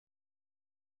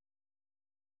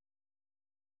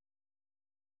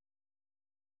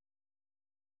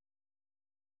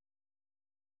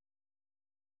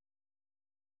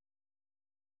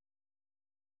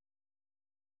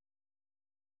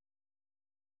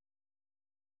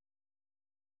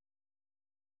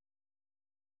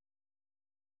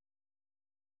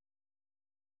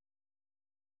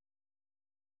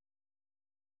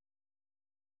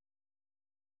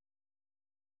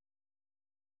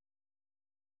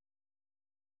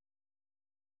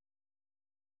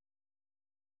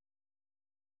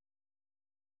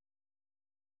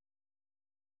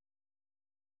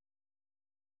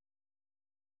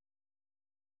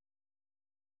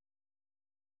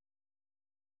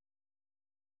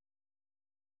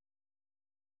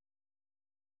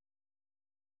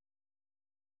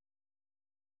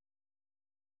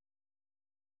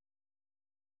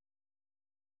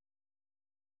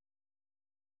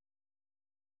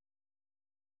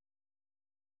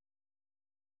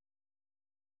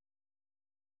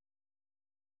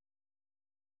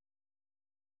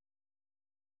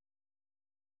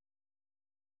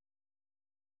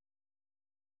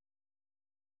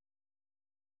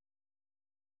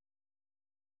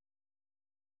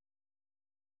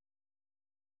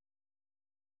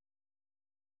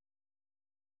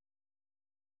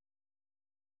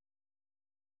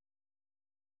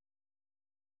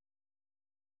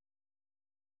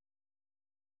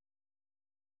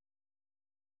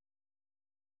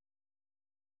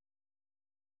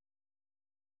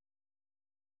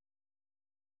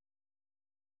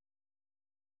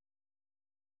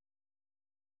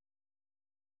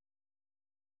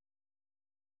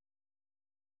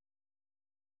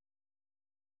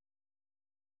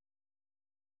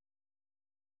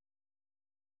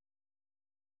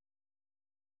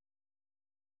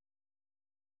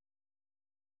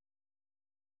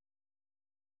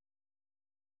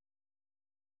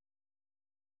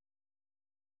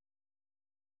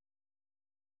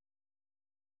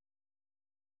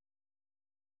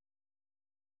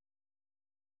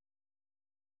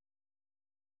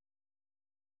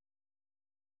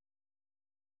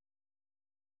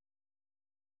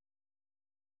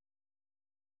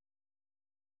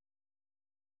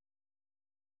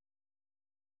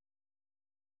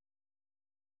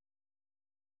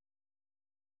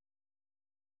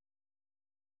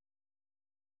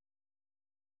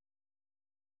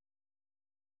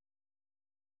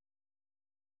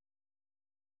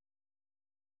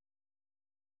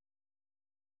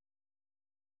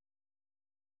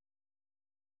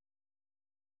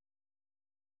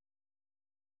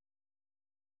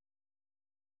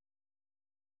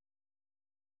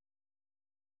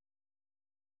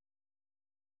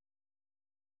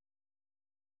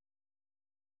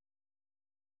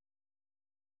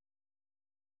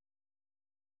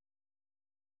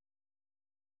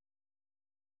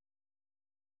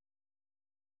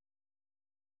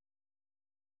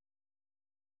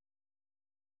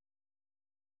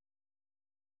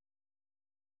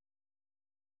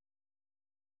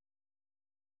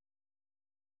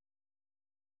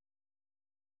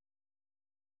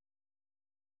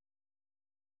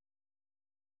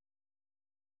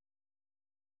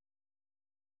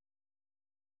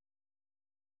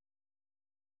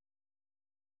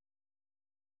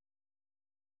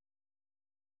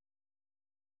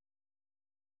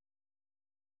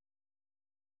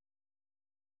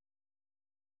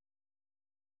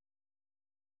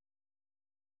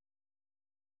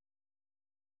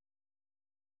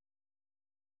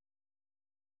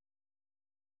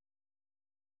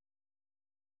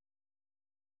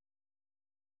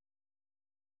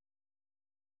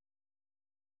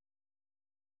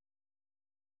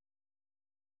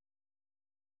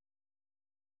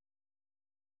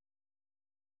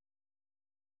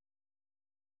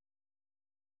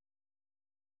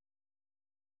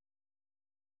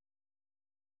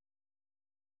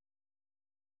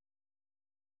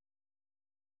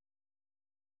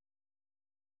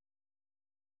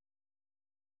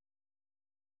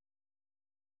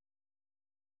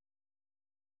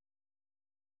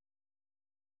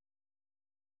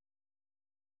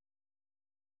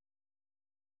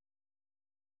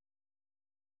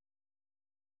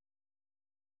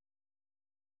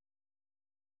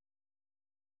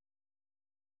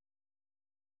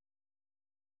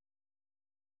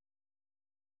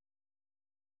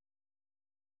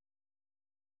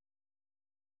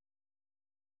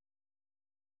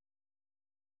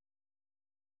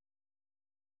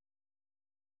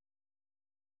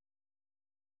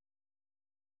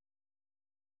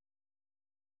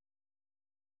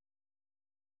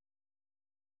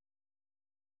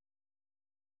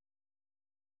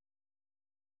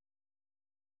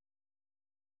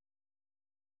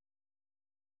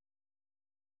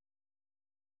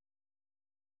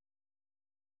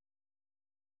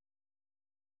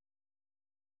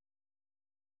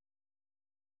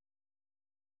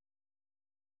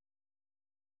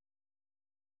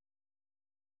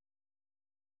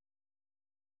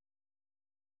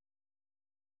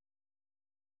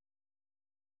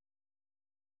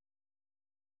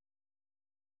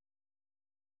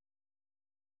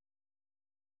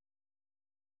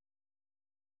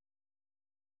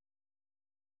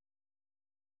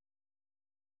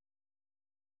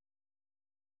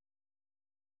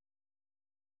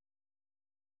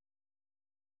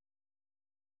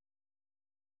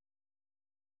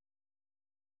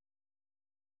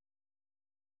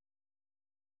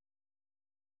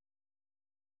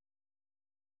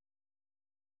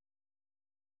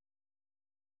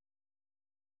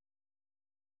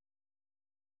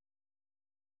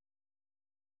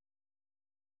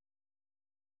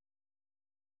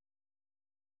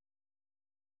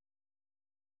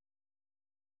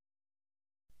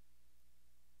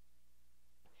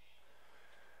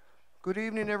Good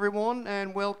evening, everyone,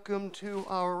 and welcome to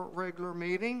our regular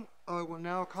meeting. I will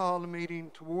now call the meeting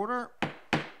to order.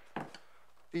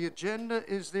 The agenda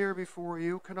is there before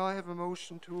you. Can I have a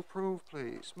motion to approve,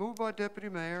 please? Moved by Deputy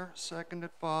Mayor, seconded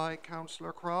by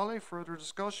Councillor Crawley. Further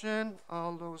discussion?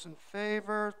 All those in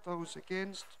favour, those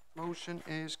against, motion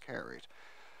is carried.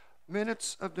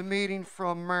 Minutes of the meeting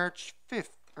from March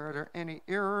 5th. Are there any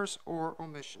errors or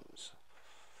omissions?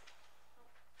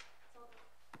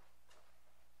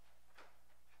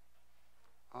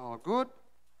 All good.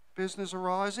 Business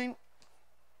arising?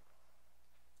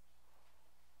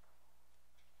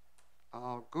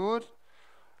 All good.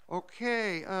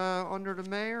 Okay, under the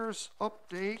Mayor's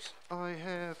update, I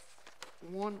have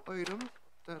one item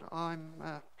that I'm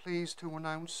pleased to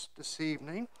announce this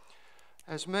evening.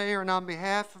 As Mayor and on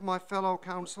behalf of my fellow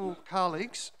Council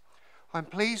colleagues, I'm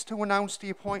pleased to announce the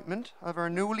appointment of our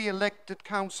newly elected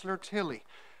Councillor Tilley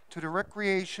to the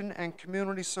Recreation and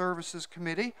Community Services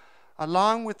Committee,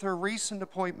 along with her recent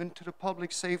appointment to the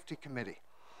Public Safety Committee.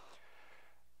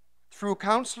 Through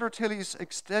Councillor Tilley's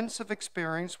extensive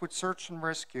experience with search and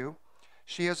rescue,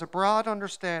 she has a broad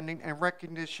understanding and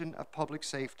recognition of public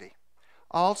safety.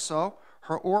 Also,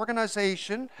 her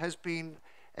organisation has been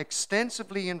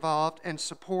extensively involved and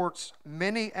supports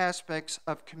many aspects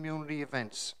of community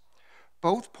events.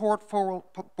 Both portfolios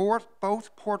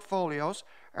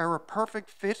are a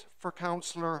perfect fit for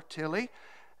Councillor Tilley,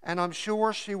 and I'm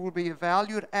sure she will be a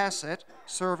valued asset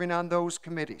serving on those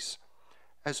committees,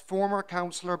 as former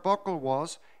Councillor Buckle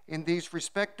was in these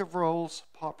respective roles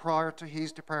prior to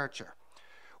his departure.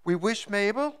 We wish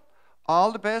Mabel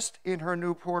all the best in her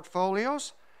new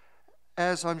portfolios,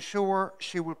 as I'm sure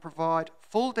she will provide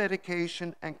full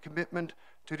dedication and commitment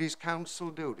to these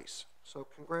council duties. So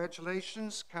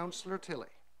congratulations, Councillor Tilley.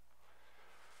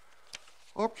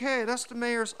 Okay, that's the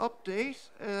Mayor's update.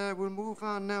 We'll move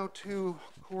on now to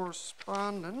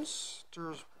correspondence.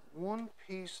 There's one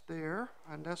piece there,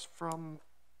 and that's from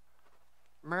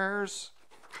Mayor's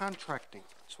Contracting.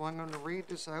 So I'm going to read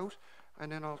this out,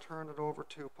 and then I'll turn it over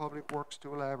to Public Works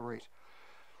to elaborate.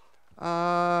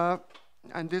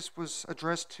 And this was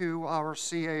addressed to our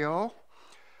CAO.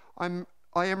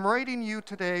 I am writing you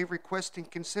today requesting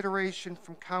consideration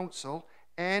from Council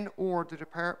and or the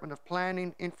Department of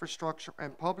Planning, Infrastructure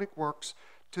and Public Works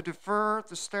to defer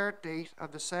the start date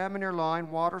of the Salmonier Line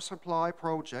water supply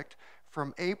project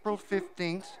from April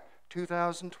 15th,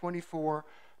 2024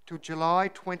 to July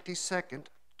 22nd,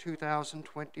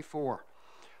 2024.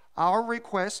 Our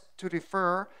request to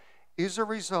defer is a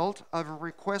result of a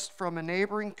request from a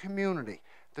neighbouring community,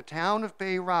 the Town of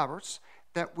Bay Roberts,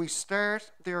 that we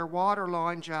start their water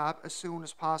line job as soon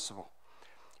as possible.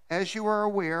 As you are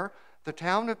aware, the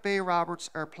Town of Bay Roberts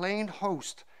are playing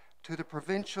host to the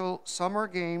provincial summer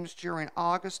games during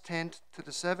August 10th to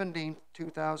the 17th,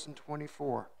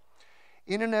 2024.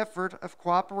 In an effort of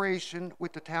cooperation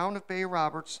with the Town of Bay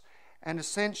Roberts and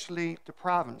essentially the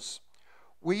province,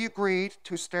 we agreed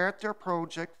to start their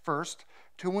project first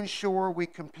to ensure we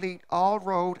complete all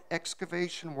road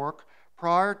excavation work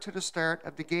prior to the start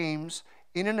of the games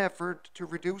in an effort to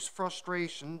reduce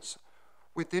frustrations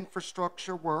with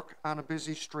infrastructure work on a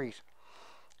busy street.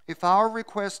 If our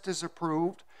request is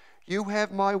approved, you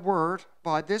have my word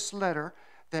by this letter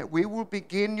that we will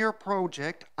begin your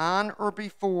project on or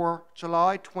before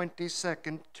July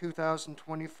 22nd,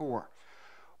 2024.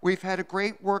 We've had a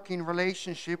great working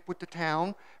relationship with the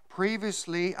town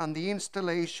previously on the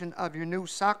installation of your new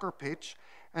soccer pitch,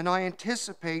 and I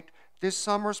anticipate this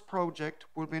summer's project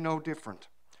will be no different.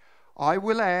 I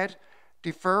will add,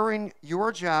 deferring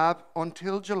your job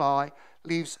until July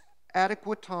leaves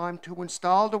adequate time to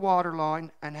install the water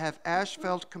line and have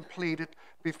asphalt completed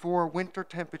before winter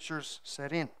temperatures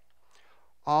set in.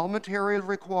 All material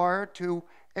required to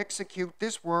execute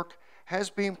this work has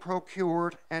been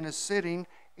procured and is sitting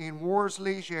in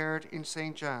Worsley's yard in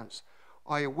St. John's.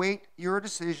 I await your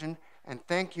decision and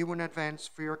thank you in advance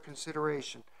for your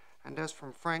consideration. And that's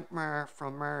from Frank Marr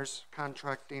from Marr's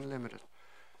Contracting Limited.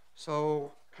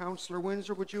 So, Councillor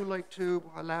Windsor, would you like to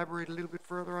elaborate a little bit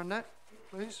further on that,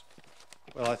 please?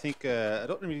 Well, I think I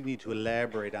don't really need to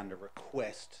elaborate on the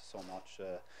request so much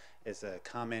as a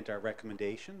comment or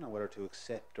recommendation on whether to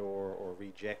accept or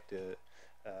reject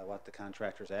what the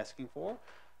contractor is asking for.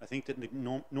 I think that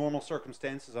in normal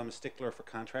circumstances, I'm a stickler for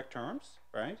contract terms,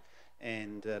 right?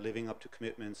 And living up to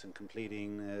commitments and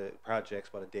completing projects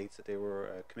by the dates that they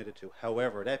were committed to.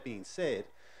 However, that being said,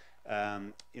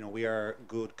 we are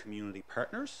good community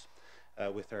partners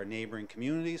with our neighbouring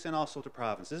communities and also the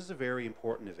province. This is a very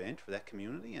important event for that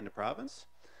community and the province.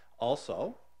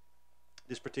 Also,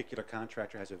 this particular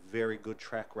contractor has a very good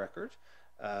track record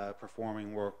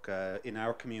performing work in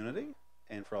our community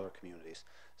and for other communities.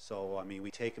 So, I mean,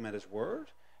 we take him at his word,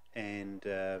 and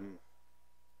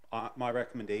my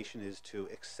recommendation is to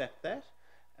accept that.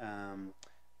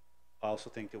 I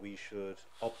also think that we should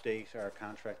update our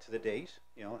contract to the date,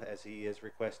 you know, as he is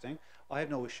requesting. I have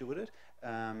no issue with it.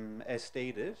 As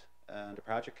stated, the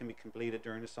project can be completed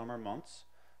during the summer months.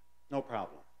 No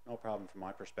problem. No problem from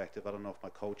my perspective. I don't know if my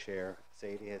co-chair,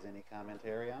 Sadie, has any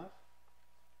commentary on it.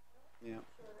 Yeah.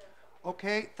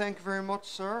 Okay, thank you very much,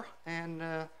 sir. And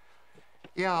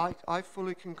yeah, I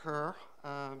fully concur.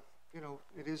 You know,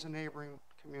 it is a neighboring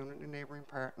community, a neighboring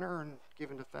partner, and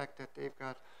given the fact that they've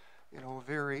got, you know, a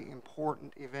very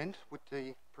important event with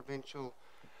the provincial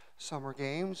summer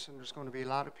games, and there's going to be a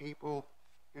lot of people,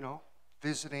 you know,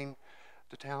 visiting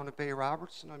the town of Bay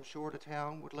Roberts, and I'm sure the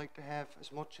town would like to have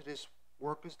as much of this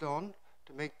work as done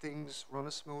to make things run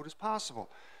as smooth as possible.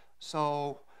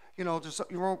 So, you know,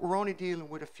 we're only dealing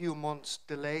with a few months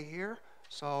delay here,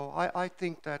 so I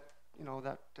think that, you know,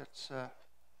 that's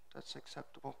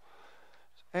acceptable.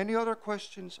 Any other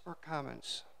questions or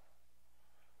comments?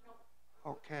 No.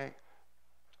 Okay.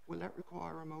 Will that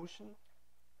require a motion?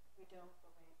 We don't,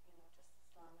 but we, you know, just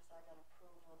as long as I got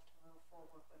approval to move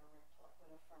forward with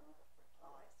with affirmative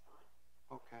reply is fine.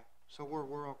 Okay. So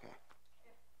we're okay.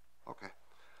 Yeah. Okay.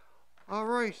 All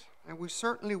right. And we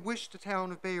certainly wish the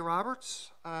town of Bay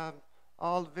Roberts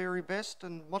all the very best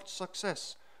and much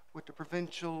success with the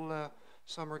provincial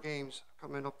summer games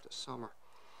coming up this summer.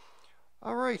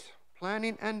 All right.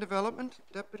 Planning and Development,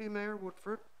 Deputy Mayor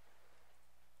Woodford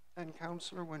and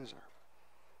Councillor Windsor.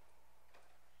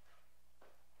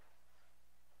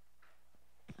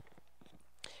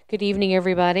 Good evening,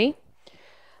 everybody.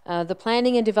 The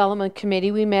Planning and Development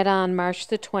Committee, we met on March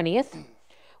the 20th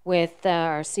with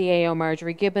our CAO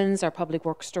Marjorie Gibbons, our Public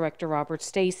Works Director Robert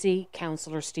Stacey,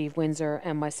 Councillor Steve Windsor,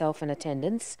 and myself in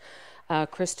attendance.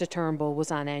 Krista Turnbull was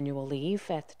on annual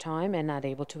leave at the time and not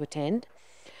able to attend.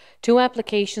 2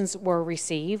 applications were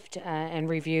received and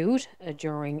reviewed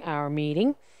during our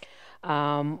meeting.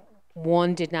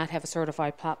 One did not have a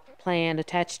certified plan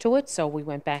attached to it, so we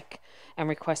went back and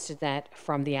requested that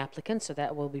from the applicant, so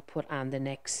that will be put on the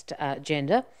next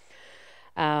agenda.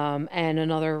 And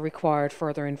another required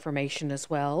further information as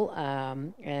well,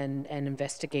 and an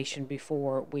investigation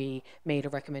before we made a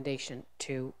recommendation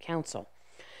to council.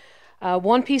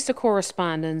 One piece of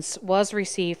correspondence was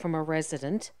received from a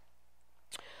resident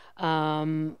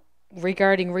regarding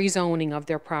rezoning of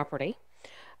their property.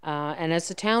 And as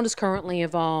the town is currently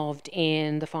involved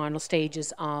in the final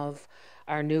stages of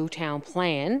our new town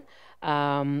plan,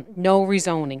 no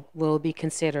rezoning will be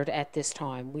considered at this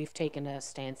time. We've taken a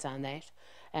stance on that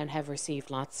and have received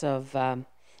lots of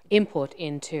input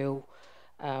into,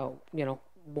 you know,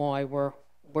 why we're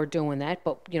doing that.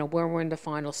 But, you know, when we're in the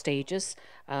final stages,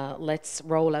 let's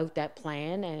roll out that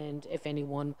plan. And if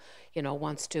anyone, you know,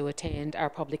 wants to attend our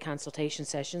public consultation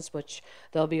sessions, which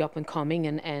they'll be up and coming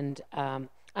and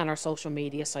on our social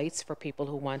media sites for people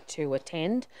who want to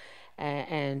attend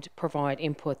and provide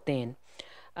input then.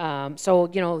 So,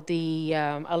 you know,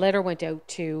 a letter went out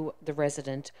to the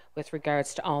resident with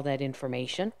regards to all that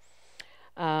information.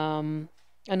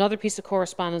 Another piece of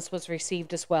correspondence was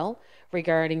received as well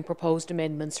regarding proposed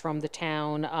amendments from the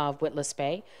town of Witless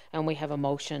Bay, and we have a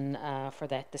motion for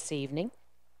that this evening.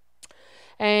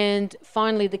 And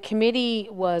finally, the committee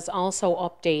was also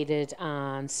updated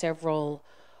on several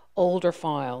older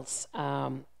files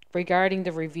regarding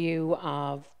the review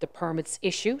of the permits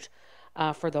issued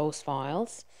for those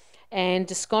files and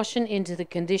discussion into the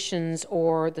conditions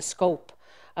or the scope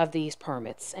of these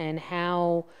permits and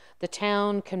how the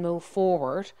town can move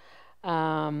forward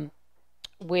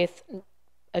with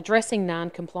addressing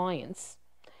non-compliance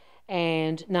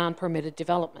and non-permitted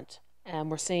development. And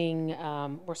we're seeing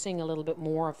a little bit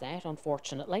more of that,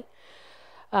 unfortunately.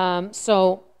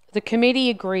 So the committee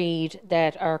agreed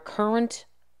that our current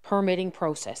permitting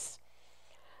process,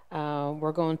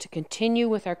 we're going to continue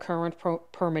with our current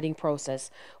permitting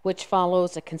process, which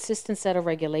follows a consistent set of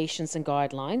regulations and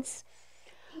guidelines.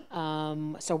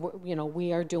 So, you know,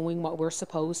 we are doing what we're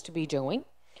supposed to be doing.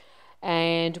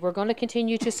 And we're going to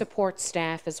continue to support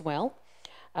staff as well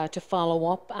to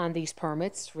follow up on these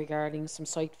permits regarding some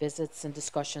site visits and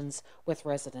discussions with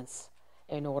residents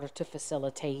in order to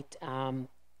facilitate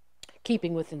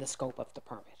keeping within the scope of the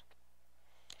permit.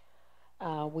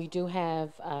 We do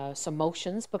have some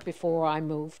motions, but before I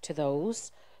move to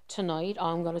those tonight,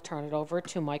 I'm going to turn it over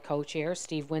to my co-chair,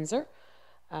 Steve Windsor,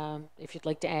 if you'd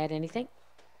like to add anything.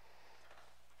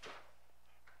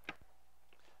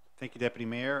 Thank you, Deputy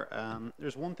Mayor.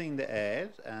 There's one thing to add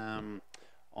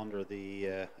under the,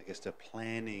 I guess, the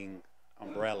planning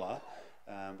umbrella.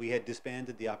 We had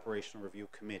disbanded the Operational Review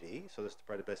Committee, so this is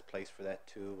probably the best place for that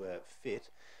to fit.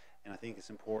 And I think it's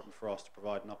important for us to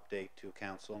provide an update to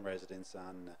council and residents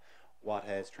on what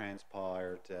has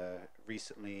transpired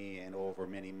recently and over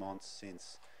many months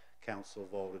since council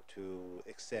voted to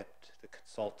accept the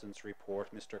consultant's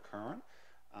report, Mr. Curran,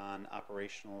 on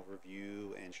operational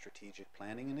review and strategic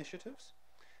planning initiatives.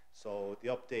 So the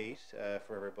update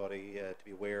for everybody to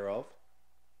be aware of: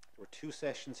 there were 2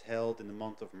 sessions held in the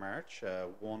month of March,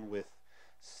 one with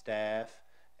staff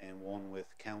and one with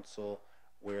council,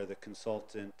 where the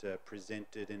consultant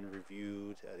presented and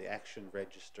reviewed the action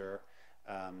register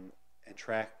and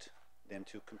tracked them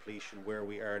to completion, where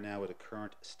we are now with a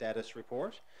current status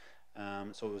report.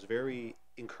 So it was very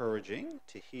encouraging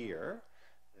to hear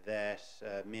that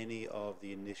many of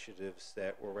the initiatives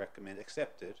that were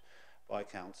accepted by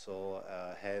council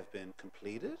have been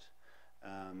completed.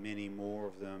 Many more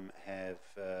of them have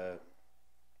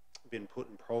been put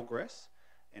in progress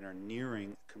and are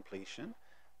nearing completion.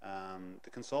 The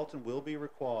consultant will be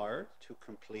required to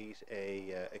complete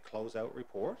a closeout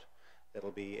report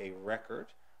that'll be a record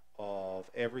of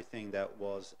everything that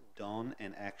was done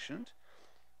and actioned.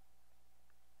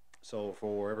 So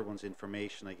for everyone's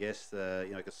information, I guess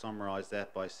I could summarize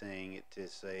that by saying it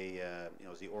is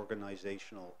is the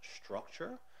organizational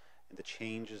structure and the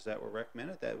changes that were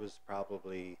recommended. That was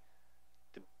probably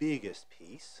the biggest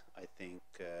piece, I think,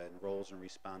 in roles and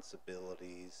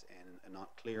responsibilities and a not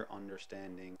clear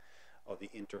understanding of the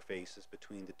interfaces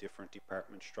between the different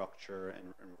department structure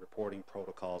and reporting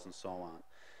protocols and so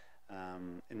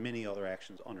on, and many other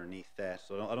actions underneath that.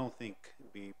 So I don't think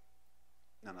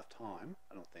not enough time,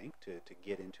 I don't think, to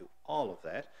get into all of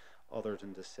that, other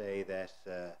than to say that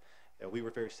we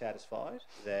were very satisfied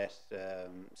that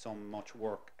so much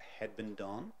work had been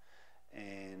done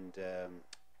and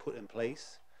put in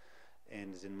place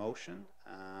and is in motion.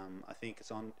 I think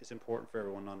it's important for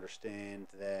everyone to understand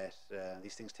that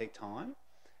these things take time,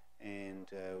 and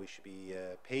we should be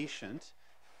patient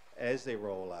as they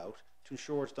roll out to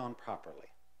ensure it's done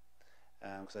properly.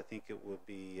 Because I think it would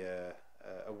be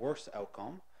a worse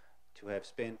outcome to have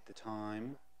spent the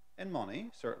time and money,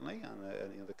 certainly,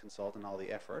 on the consultant, all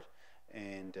the effort,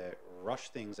 and rush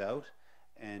things out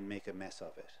and make a mess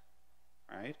of it.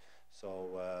 Right?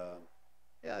 So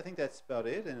yeah, I think that's about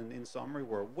it. And in summary,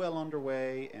 we're well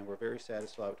underway and we're very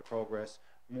satisfied with the progress.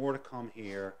 More to come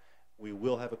here. We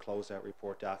will have a closeout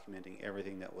report documenting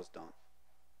everything that was done.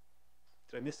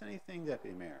 Did I miss anything,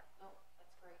 Deputy Mayor? Oh,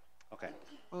 that's great. Okay.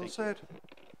 Well Thank said. you.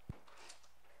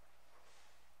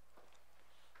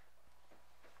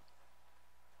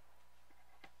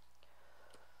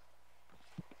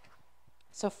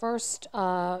 So first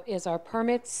is our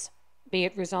permits. Be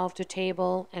it resolved to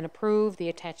table and approve the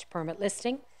attached permit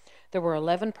listing. There were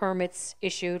 11 permits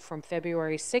issued from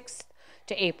February 6th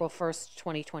to April 1st,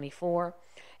 2024,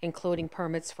 including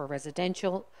permits for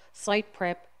residential, site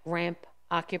prep, ramp,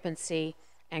 occupancy,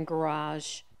 and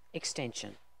garage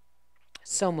extension.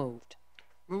 So moved.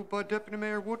 Moved by Deputy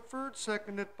Mayor Woodford,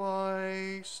 seconded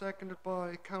by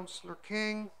Councillor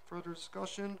King. Further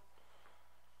discussion?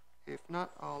 If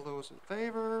not, all those in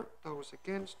favour, those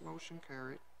against, motion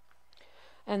carried.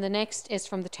 And the next is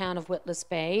from the Town of Witless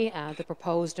Bay, the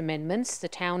proposed amendments. The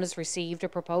town has received a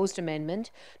proposed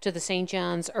amendment to the St.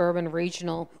 John's Urban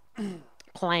Regional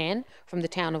Plan from the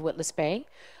Town of Witless Bay.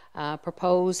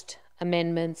 Proposed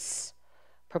amendments: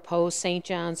 proposed St.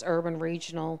 John's Urban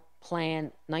Regional Plan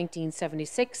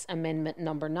 1976, Amendment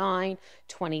Number 9,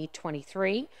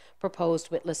 2023.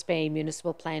 Proposed Witless Bay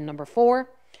Municipal Plan Number 4,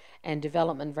 and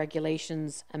Development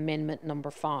Regulations Amendment Number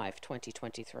 5,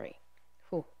 2023.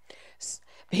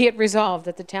 Be it resolved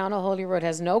that the Town of Holyrood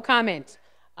has no comment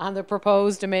on the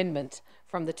proposed amendment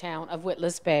from the Town of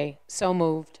Witless Bay. So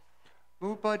moved.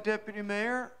 Moved by Deputy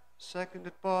Mayor,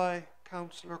 seconded by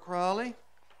Councillor Crawley.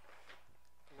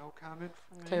 No comment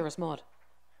from me. Clear as mud.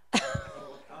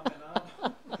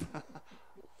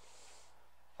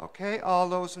 Okay, all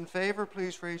those in favour,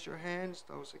 please raise your hands.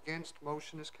 Those against,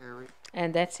 motion is carried.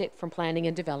 And that's it from Planning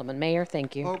and Development. Mayor,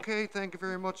 thank you. Okay, thank you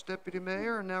very much, Deputy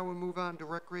Mayor. And now we'll move on to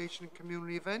Recreation and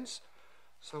Community Events.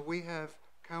 So we have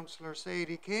Councillor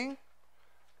Sadie King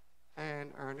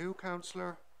and our new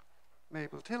Councillor,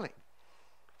 Mabel Tilley.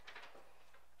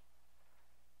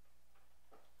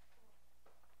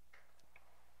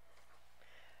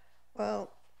 Well,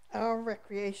 our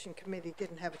Recreation Committee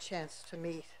didn't have a chance to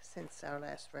meet since our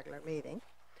last regular meeting,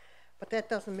 but that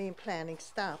doesn't mean planning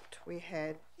stopped. We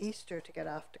had Easter to get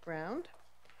off the ground,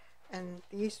 and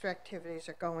the Easter activities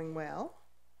are going well.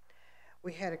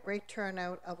 We had a great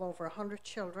turnout of over 100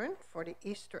 children for the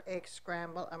Easter egg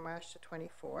scramble on March the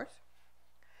 24th.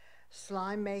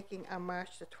 Slime making on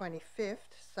March the 25th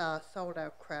saw a sold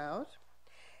out crowd.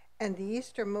 And the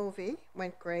Easter movie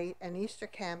went great, and Easter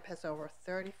camp has over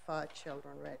 35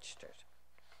 children registered.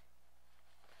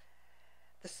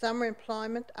 The summer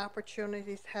employment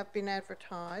opportunities have been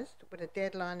advertised with a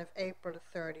deadline of April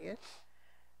the 30th.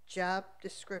 Job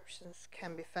descriptions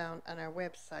can be found on our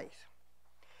website.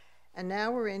 And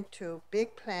now we're into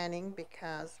big planning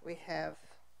because we have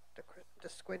the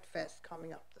Squid Fest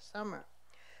coming up this summer.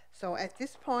 So at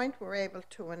this point, we're able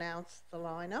to announce the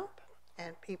lineup,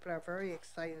 and people are very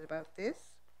excited about this.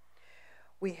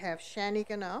 We have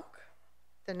Shannigannock,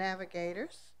 the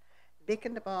Navigators, Dick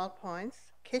and the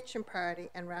Ballpoints, Kitchen Party,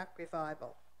 and Rock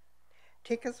Revival.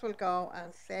 Tickets will go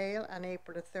on sale on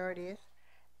April the 30th,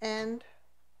 and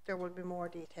there will be more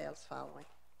details following.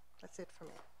 That's it for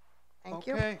me. Thank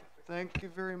you. Okay, thank you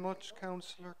very much,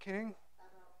 Councillor King.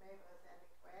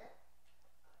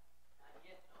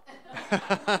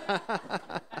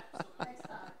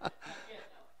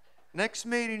 Next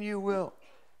meeting you will.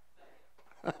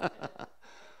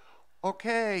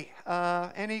 Okay,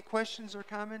 any questions or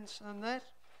comments on that?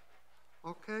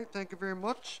 Okay, thank you very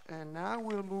much. And now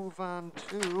we'll move on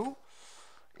to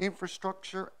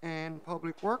infrastructure and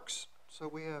public works. So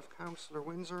we have Councillor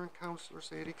Windsor and Councillor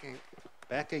Sadie King.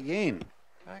 Back again.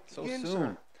 Back So again, soon.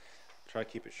 sir. Try to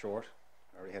keep it short.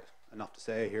 I already had enough to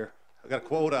say here. I've got a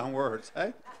quota on words,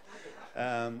 eh?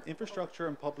 Infrastructure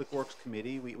and Public Works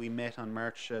Committee, we met on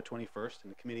March 21st,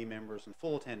 and the committee members in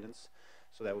full attendance.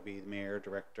 So that would be the Mayor,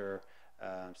 Director,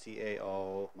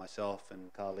 CAO, myself,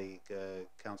 and colleague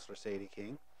Councillor Sadie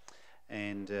King.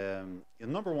 And the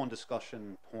number one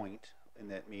discussion point in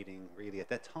that meeting, really at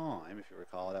that time, if you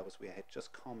recall, that was we had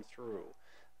just come through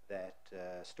that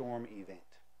storm event,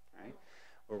 right?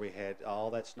 Where we had all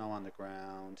that snow on the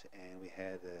ground, and we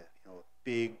had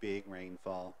big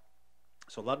rainfall.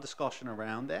 So a lot of discussion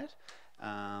around that,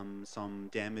 some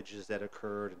damages that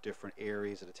occurred in different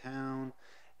areas of the town,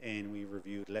 and we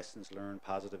reviewed lessons learned,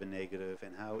 positive and negative,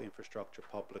 and how infrastructure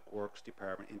public works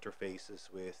department interfaces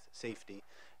with safety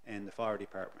and the fire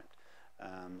department.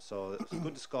 So it was a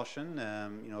good discussion.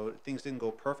 Things didn't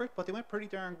go perfect, but they went pretty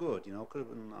darn good. Could have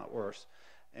been a lot worse.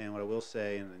 And what I will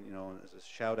say, and as a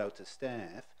shout out to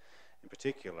staff in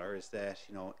particular, is that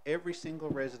every single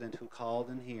resident who called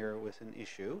in here with an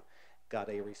issue got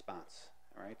a response,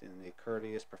 right, in a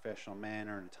courteous, professional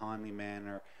manner, in a timely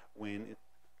manner, when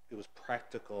it was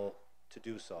practical to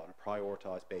do so on a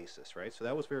prioritized basis, right? So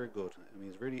that was very good. I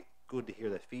mean, it's really good to hear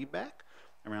that feedback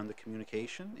around the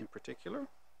communication in particular.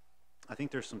 I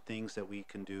think there's some things that we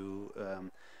can do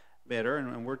better,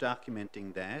 and we're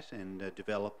documenting that and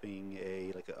developing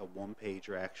a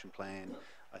one-pager action plan.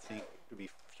 I think there'll be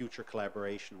future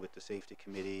collaboration with the safety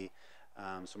committee.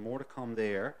 So more to come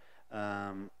there.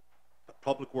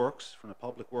 Public Works, from the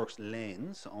Public Works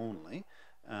lens only,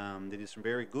 they did some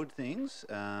very good things,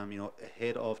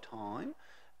 ahead of time.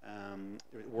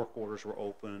 Work orders were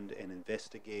opened and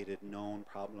investigated known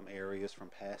problem areas from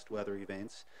past weather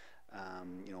events.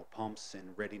 Pumps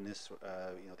and readiness,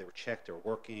 they were checked, they were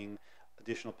working.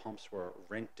 Additional pumps were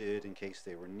rented in case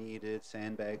they were needed.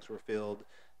 Sandbags were filled,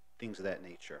 things of that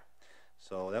nature.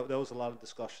 So that was a lot of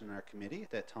discussion in our committee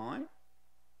at that time.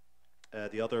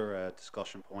 The other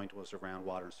discussion point was around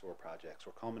water and sewer projects.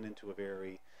 We're coming into a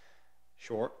very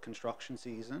short construction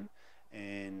season,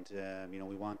 and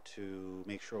we want to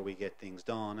make sure we get things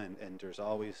done, and there's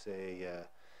always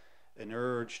an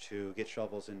urge to get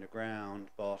shovels in the ground,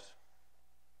 but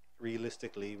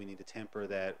realistically we need to temper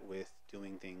that with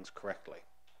doing things correctly.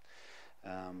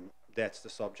 That's the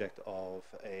subject of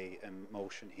a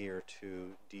motion here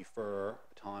to defer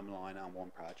a timeline on one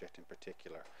project in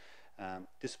particular.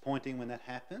 Disappointing when that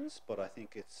happens, but I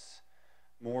think it's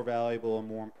more valuable and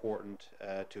more important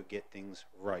to get things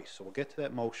right. So we'll get to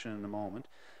that motion in a moment.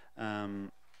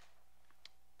 Some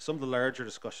of the larger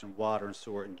discussion, water and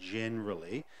sewer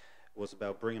generally, was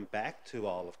about bringing back to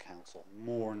all of council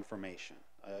more information.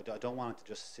 I don't want it to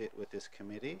just sit with this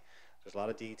committee. There's a lot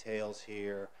of details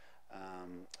here.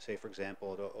 Say, for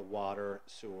example, a water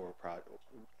sewer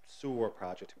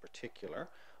project in particular.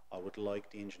 I would like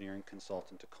the engineering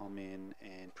consultant to come in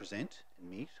and present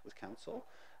and meet with council.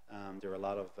 There are a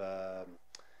lot of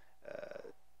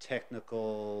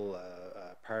technical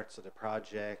parts of the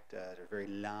project. They're very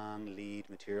long lead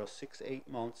materials, 6 to 8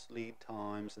 months lead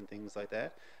times and things like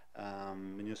that.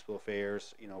 Municipal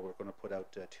affairs, we're going to put out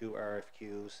 2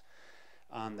 RFQs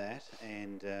on that,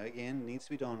 and again, needs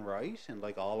to be done right, and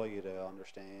like all of you to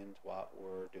understand what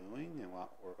we're doing and what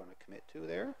we're going to commit to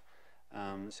there.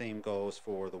 Same goes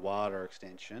for the water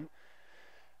extension.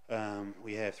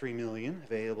 We have 3 million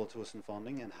available to us in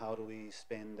funding, and how do we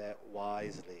spend that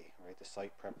wisely, right? The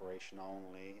site preparation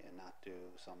only, and not do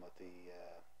some of the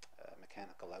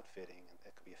mechanical outfitting. And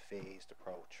that could be a phased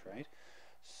approach, right?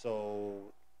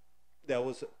 So that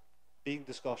was a big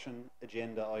discussion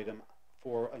agenda item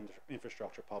for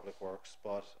infrastructure public works,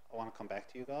 but I want to come back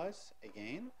to you guys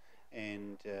again,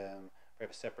 and we have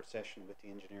a separate session with the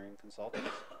engineering consultants,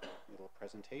 a little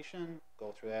presentation,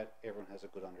 go through that, everyone has a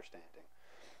good understanding.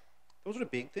 Those are the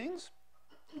big things.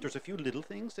 There's a few little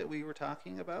things that we were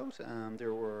talking about.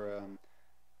 There were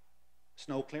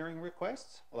snow clearing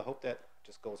requests. Well, I hope that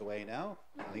just goes away now.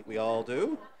 I think we all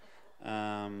do. We're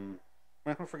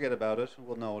not going to forget about it.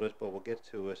 We'll note it, but we'll get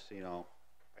to it,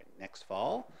 right next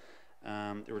fall.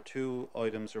 There were 2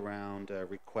 items around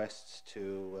requests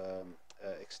to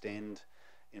extend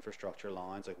infrastructure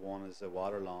lines. Like one is a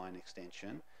water line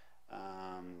extension.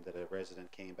 That a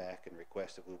resident came back and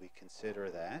requested, will we consider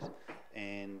that?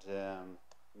 And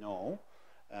no,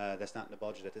 that's not in the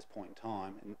budget at this point in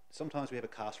time. And sometimes we have a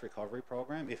cost recovery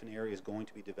program if an area is going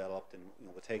to be developed, and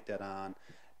we'll take that on,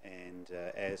 and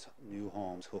as new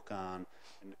homes hook on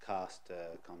and the cost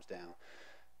comes down.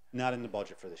 Not in the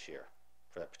budget for this year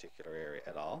for that particular area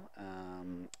at all.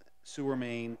 Sewer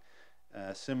main,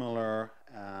 similar,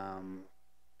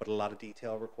 but a lot of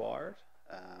detail required.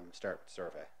 Start with the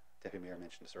survey. Deputy Mayor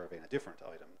mentioned the survey in a different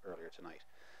item earlier tonight.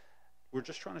 We're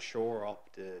just trying to shore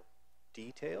up the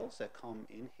details that come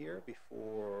in here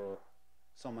before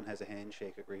someone has a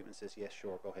handshake agreement and says, yes,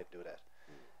 sure, go ahead and do that.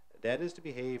 That is the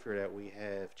behavior that we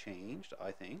have changed, I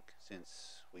think,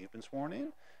 since we've been sworn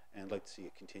in, and I'd like to see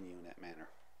it continue in that manner.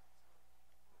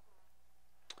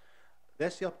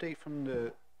 That's the update from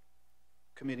the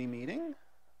committee meeting.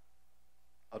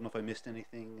 I don't know if I missed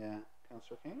anything,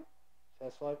 Councillor King.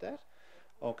 Satisfied with that?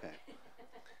 Okay.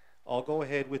 I'll go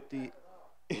ahead with the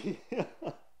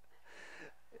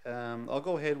I'll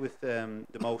go ahead with the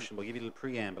motion. We'll give you a little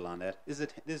preamble on that. This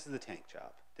is the tank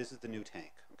job. This is the new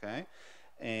tank, okay?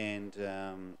 And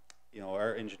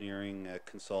our engineering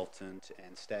consultant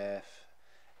and staff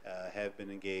have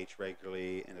been engaged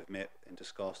regularly and have met and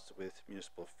discussed with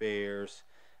municipal affairs.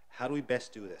 How do we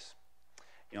best do this?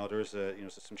 There's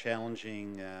some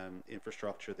challenging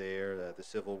infrastructure there, the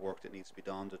civil work that needs to be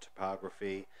done, the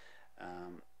topography.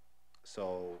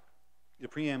 So the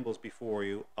preamble's before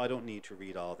you. I don't need to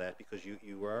read all that because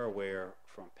you are aware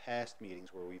from past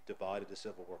meetings where we've divided the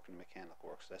civil work and the mechanical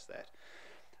work, so that's that.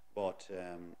 But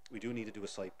we do need to do a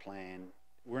site plan.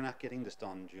 We're not getting this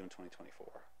done in June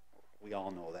 2024. We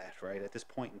all know that, right? At this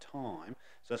point in time,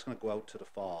 so that's going to go out to the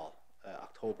fall,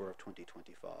 October of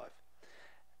 2025.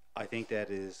 I think that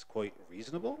is quite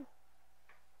reasonable,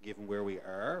 given where we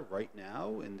are right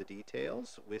now in the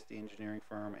details with the engineering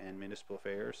firm and municipal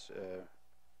affairs,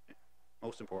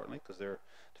 most importantly, because they're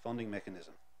the funding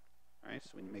mechanism, right?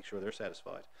 So we need to make sure they're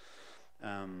satisfied.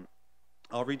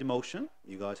 I'll read the motion.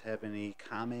 You guys have any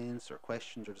comments or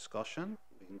questions or discussion?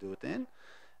 We can do it then.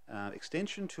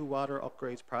 Extension to water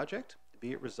upgrades project.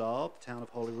 Be it resolved, the Town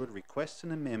of Holyrood requests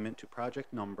an amendment to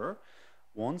project number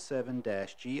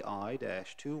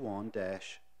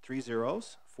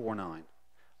 17-GI-21-3049,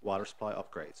 water supply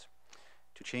upgrades,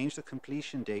 to change the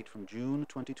completion date from June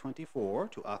 2024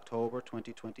 to October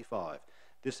 2025.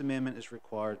 This amendment is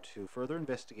required to further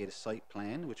investigate a site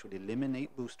plan which would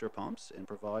eliminate booster pumps and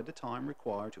provide the time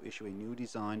required to issue a new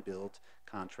design build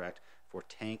contract for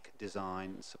tank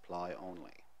design and supply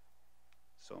only.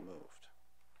 So moved.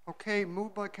 Okay,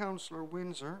 moved by Councillor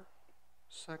Windsor,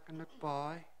 seconded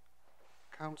by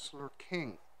Councillor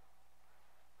King.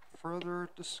 Further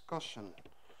discussion.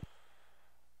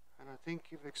 And I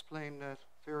think you've explained that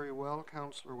very well,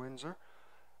 Councillor Windsor.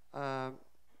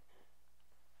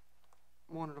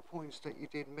 One of the points that you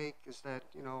did make is that,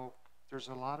 there's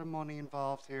a lot of money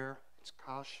involved here. It's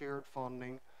cost-shared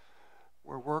funding.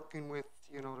 We're working with,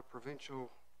 the provincial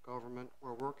government.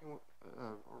 We're working with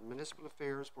or municipal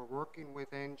affairs. We're working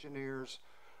with engineers.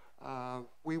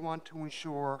 We want to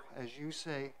ensure, as you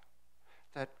say,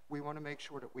 that we want to make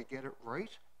sure that we get it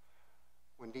right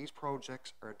when these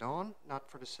projects are done, not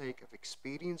for the sake of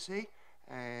expediency.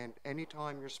 And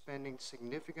anytime you're spending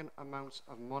significant amounts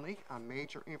of money on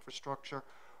major infrastructure,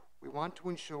 we want to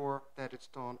ensure that it's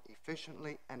done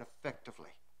efficiently and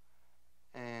effectively.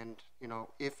 And,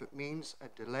 if it means a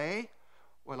delay,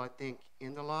 well, I think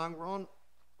in the long run,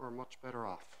 we're much better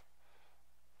off.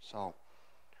 So,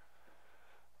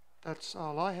 that's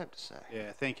all I have to say.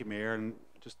 Yeah, thank you, Mayor. And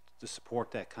just to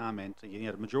support that comment,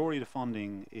 the majority of the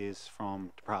funding is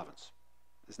from the province.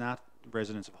 It's not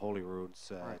residents of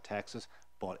Holyrood's Right. taxes,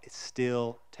 but it's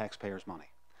still taxpayers'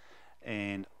 money.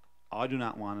 And I do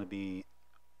not want to be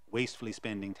wastefully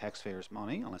spending taxpayers'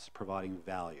 money unless it's providing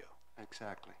value.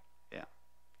 Exactly. Yeah.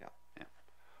 Yeah. Yeah.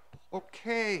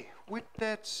 Okay, with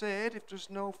that said, if there's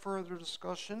no further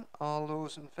discussion, all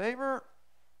those in favor?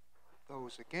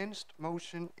 Those against?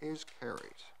 Motion is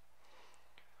carried.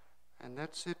 And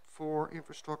that's it for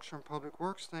Infrastructure and Public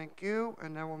Works. Thank you.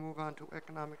 And now we'll move on to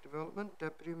Economic Development.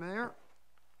 Deputy Mayor.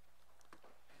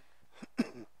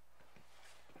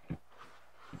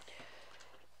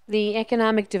 The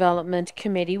Economic Development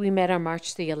Committee, we met on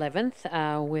March the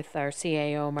 11th with our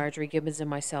CAO, Marjorie Gibbons, and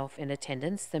myself in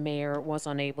attendance. The mayor was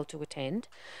unable to attend.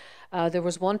 There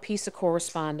was one piece of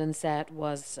correspondence that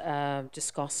was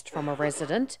discussed from a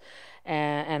resident,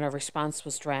 and a response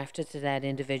was drafted to that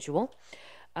individual.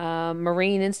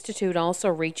 Marine Institute also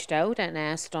reached out and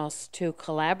asked us to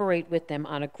collaborate with them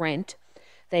on a grant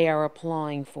they are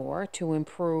applying for to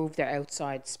improve their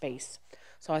outside space.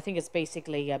 So I think it's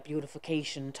basically a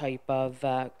beautification type of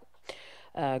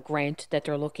grant that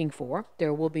they're looking for.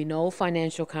 There will be no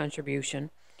financial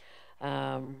contribution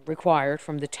required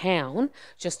from the town,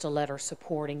 just a letter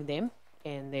supporting them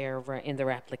in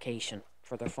their application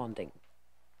for their funding.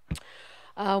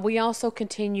 We also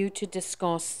continue to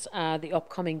discuss the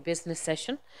upcoming business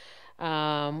session.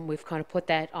 We've kind of put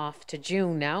that off to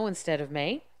June now instead of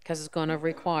May, because it's going to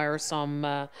require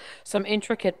some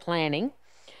intricate planning.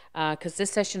 Because this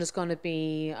session is going to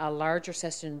be a larger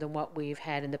session than what we've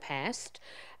had in the past,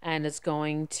 and it's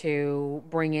going to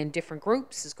bring in different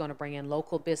groups. It's going to bring in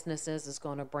local businesses. It's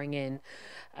going to bring in,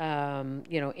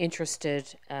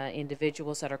 interested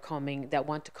individuals that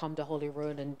want to come to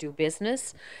Holyrood and do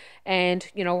business, and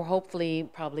hopefully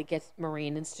probably get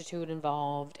Marine Institute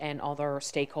involved and other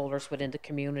stakeholders within the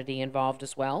community involved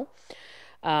as well.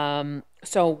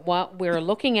 So what we're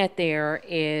looking at there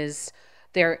is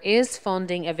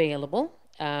funding available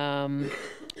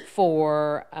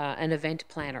for an event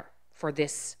planner for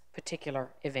this particular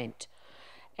event.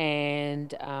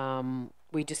 And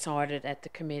we decided at the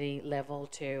committee level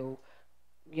to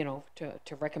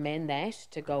recommend that,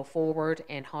 to go forward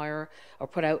and hire or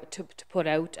put out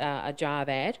a job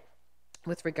ad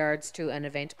with regards to an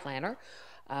event planner.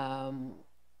 And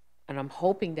I'm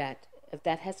hoping that if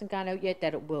that hasn't gone out yet,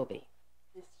 that it will be.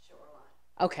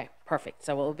 Okay, perfect.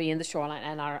 So it will be in the Shoreline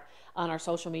and on our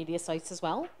social media sites as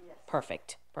well? Yes.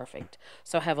 Perfect.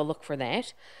 So have a look for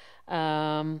that.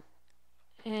 And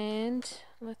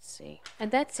let's see. And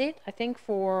that's it, I think,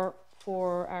 for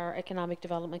our Economic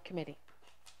Development Committee.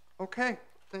 Okay,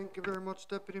 thank you very much,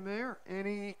 Deputy Mayor.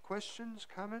 Any questions,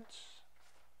 comments?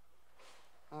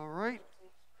 All right.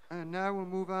 And now we'll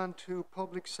move on to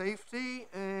Public Safety,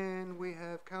 and we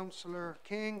have Councillor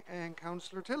King and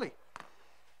Councillor Tilley.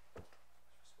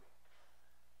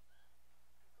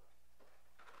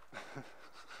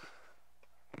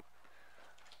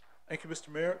 Thank you, Mr.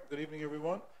 Mayor. Good evening,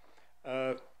 everyone.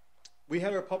 We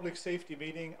had our public safety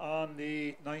meeting on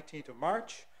the 19th of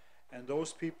March, and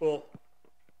those people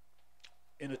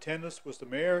in attendance was the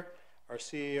Mayor, our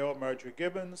CAO, Marjorie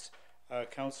Gibbons,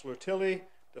 Councillor Tilley,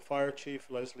 the Fire Chief,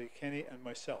 Leslie Kenny, and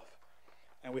myself.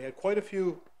 And we had quite a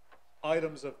few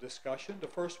items of discussion, the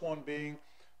first one being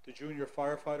the Junior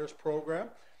Firefighters Program.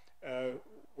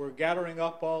 We're gathering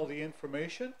up all the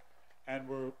information, and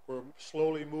we're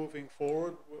slowly moving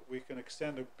forward. We can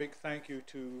extend a big thank you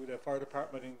to the fire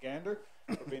department in Gander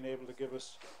for being able to give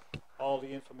us all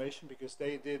the information, because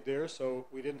they did theirs, so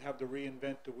we didn't have to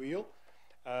reinvent the wheel.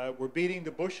 We're beating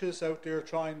the bushes out there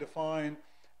trying to find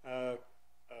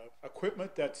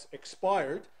equipment that's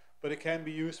expired, but it can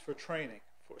be used for training,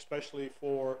 especially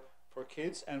for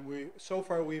kids, and so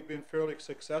far we've been fairly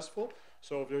successful.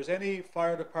 So if there's any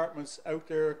fire departments out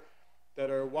there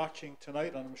that are watching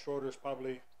tonight, and I'm sure there's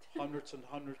probably hundreds and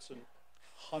hundreds and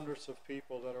hundreds of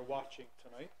people that are watching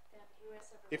tonight.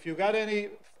 If you got any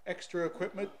extra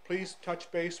equipment, please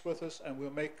touch base with us and we'll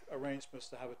make arrangements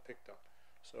to have it picked up.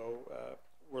 So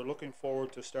we're looking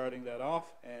forward to starting that off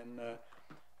and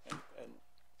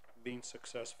being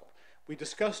successful. We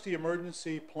discussed the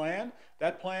emergency plan.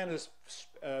 That plan is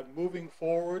moving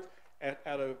forward at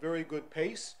a very good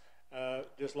pace.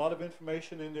 There's a lot of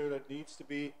information in there that needs to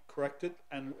be corrected,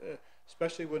 and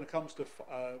especially when it comes to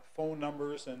phone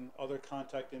numbers and other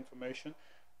contact information.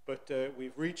 But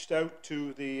we've reached out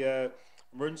to the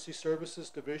Emergency Services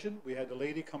Division. We had the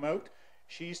lady come out.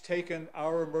 She's taken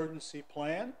our emergency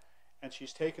plan and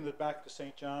she's taken it back to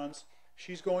St. John's.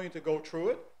 She's going to go through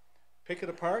it, pick it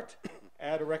apart,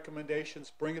 add the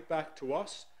recommendations, bring it back to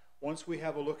us. Once we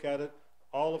have a look at it,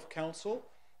 all of council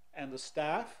and the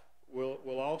staff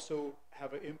will also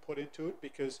have an input into it,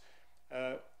 because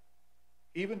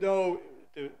even though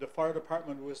the fire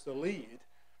department was the lead,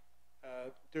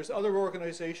 There's other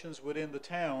organizations within the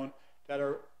town that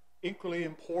are equally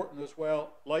important as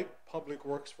well, like Public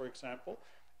Works, for example.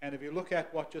 And if you look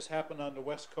at what just happened on the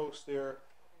west coast there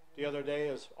the other day,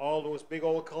 as all those big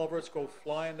old culverts go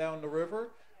flying down the river,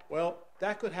 well,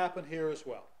 that could happen here as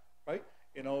well, right?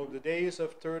 You know, the days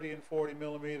of 30 and 40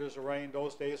 millimeters of rain,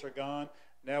 those days are gone.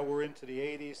 Now we're into the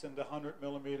 80s and the 100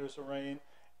 millimeters of rain,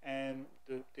 and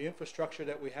the infrastructure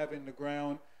that we have in the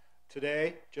ground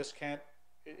today just can't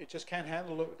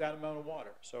handle that amount of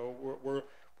water. So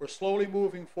we're slowly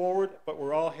moving forward, but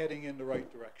we're all heading in the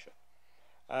right direction.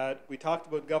 We talked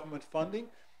about government funding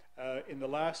in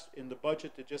the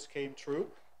budget that just came through.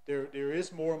 There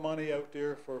is more money out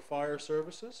there for fire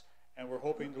services, and we're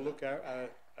hoping to look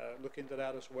into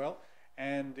that as well.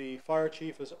 And the fire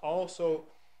chief is also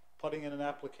putting in an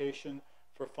application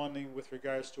for funding with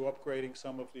regards to upgrading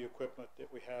some of the equipment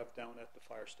that we have down at the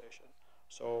fire station.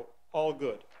 So all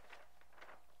good.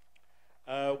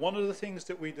 One of the things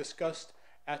that we discussed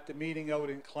at the meeting out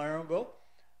in Clarenville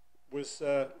was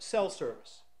cell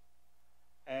service.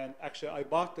 And actually I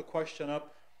brought the question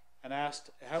up and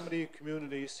asked how many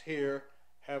communities here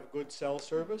have good cell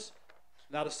service.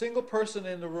 Not a single person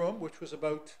in the room, which was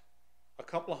about a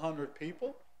couple of hundred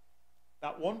people,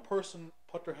 not one person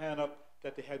put their hand up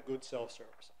that they had good cell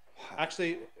service. Wow.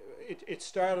 Actually, it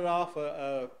started off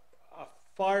a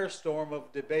firestorm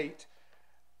of debate,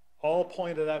 all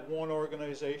pointed at one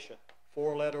organization,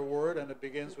 4-letter word, and it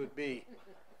begins with B,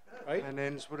 right? And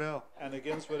ends with L. And it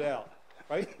ends with L,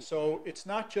 right? So it's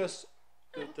not just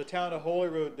the town of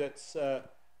Holyrood that's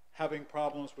having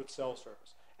problems with cell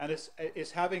service. And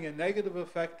it's having a negative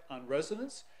effect on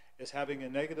residents, it's having a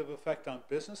negative effect on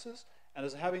businesses, and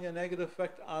it's having a negative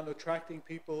effect on attracting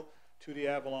people to the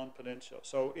Avalon Peninsula.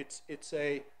 So it's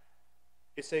a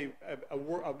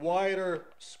wider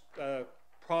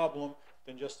problem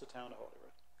than just the town of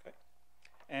Holyrood. Okay,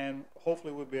 and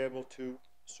hopefully we'll be able to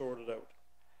sort it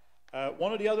out.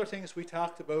 One of the other things we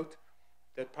talked about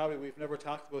that probably we've never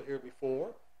talked about here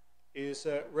before is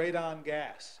radon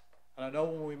gas. And I know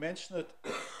when we mentioned it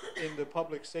in the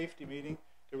public safety meeting,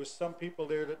 there was some people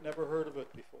there that never heard of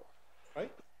it before,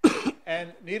 right?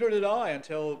 And neither did I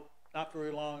until not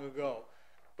very long ago.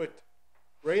 But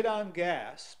radon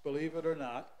gas, believe it or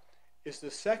not, is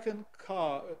the second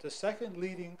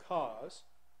leading cause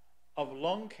of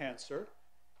lung cancer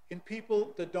in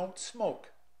people that don't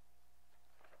smoke.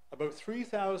 About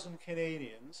 3,000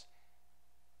 Canadians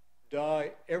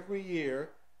die every year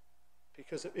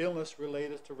because of illness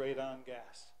related to radon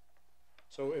gas.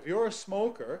 So if you're a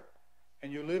smoker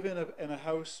and you live in a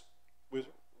house with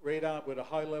a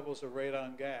high levels of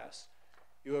radon gas,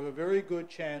 you have a very good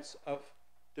chance of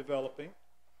developing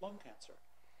lung cancer.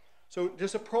 So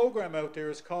there's a program out there,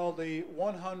 it's called the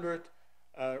 100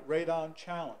 Radon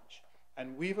Challenge,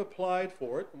 and we've applied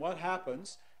for it. And what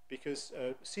happens, because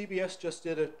CBS just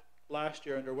did it last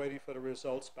year and they're waiting for the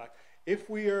results back, if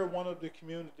we are one of the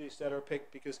communities that are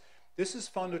picked, because this is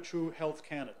funded through Health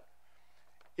Canada,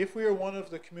 if we are one of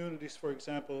the communities, for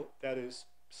example, that is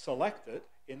selected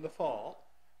in the fall,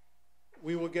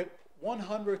 we will get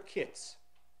 100 kits,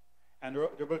 and they're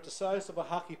about the size of a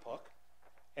hockey puck,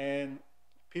 and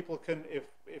people can,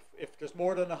 if there's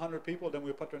more than 100 people, then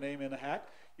we'll put their name in a hat.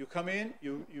 You come in,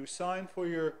 you sign for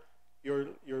your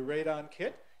radon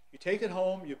kit, you take it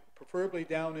home, you preferably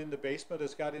down in the basement,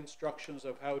 it's got instructions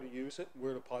of how to use it and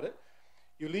where to put it.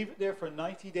 You leave it there for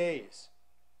 90 days.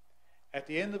 At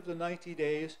the end of the 90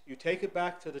 days, you take it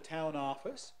back to the town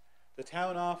office. The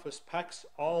town office packs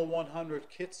all 100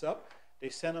 kits up. They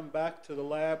send them back to the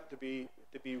lab to be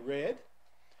read.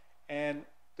 And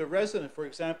the resident, for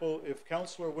example, if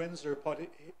Councillor Windsor put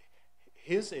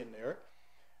his in there,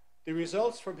 the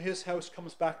results from his house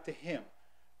comes back to him.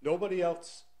 Nobody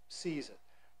else sees it.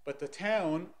 But the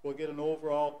town will get an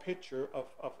overall picture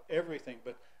of everything,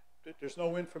 but there's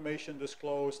no information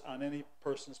disclosed on any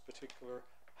person's particular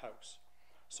house.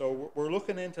 So we're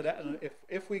looking into that, and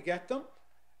if we get them,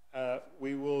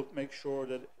 we will make sure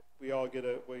that we all get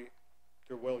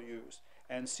they're well used.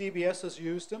 And CBS has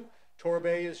used them,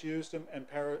 Torbay has used them, and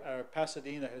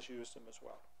Pasadena has used them as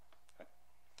well.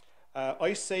 Okay.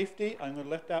 Ice safety, I'm going to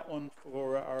let that one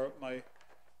for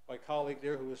my colleague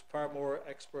there, who is far more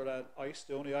expert at ice.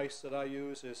 The only ice that I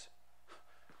use is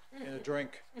in a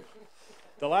drink.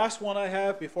 The last one I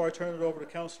have before I turn it over to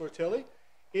Councillor Tilley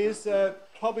is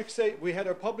public safety. We had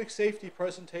our public safety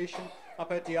presentation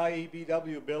up at the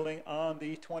IEBW building on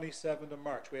the 27th of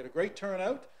March. We had a great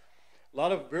turnout, a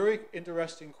lot of very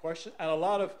interesting questions, and a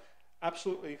lot of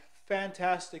absolutely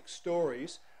fantastic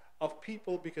stories of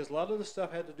people, because a lot of the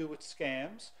stuff had to do with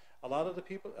scams. A lot of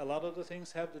the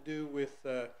things have to do with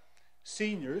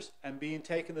seniors and being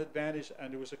taken advantage.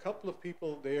 And there was a couple of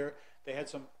people there. They had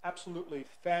some absolutely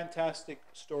fantastic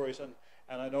stories, and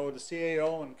I know the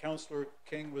CAO and Councillor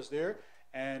King was there,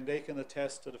 and they can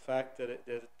attest to the fact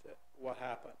that what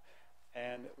happened.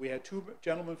 And we had two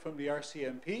gentlemen from the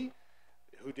RCMP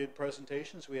who did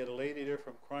presentations. We had a lady there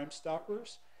from Crime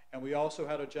Stoppers, and we also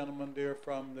had a gentleman there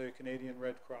from the Canadian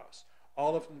Red Cross.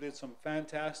 All of them did some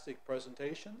fantastic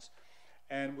presentations,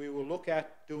 and we will look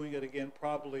at doing it again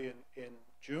probably in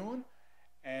June,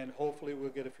 and hopefully we'll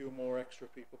get a few more extra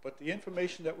people. But the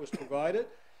information that was provided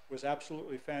was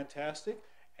absolutely fantastic,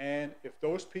 and if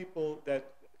those people that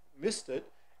missed it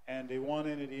and they want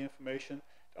any of the information,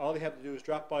 all they have to do is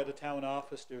drop by the town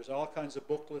office. There's all kinds of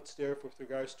booklets there with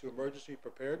regards to emergency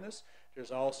preparedness. There's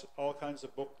also all kinds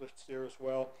of booklets there as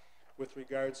well with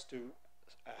regards to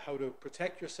how to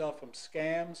protect yourself from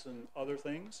scams and other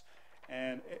things.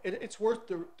 And it's worth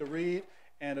the read.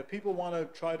 And if people want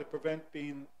to try to prevent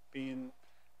being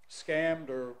scammed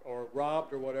or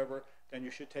robbed or whatever, then you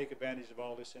should take advantage of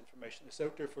all this information. It's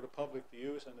out there for the public to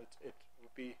use, and it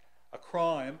would be a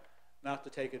crime not to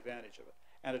take advantage of it.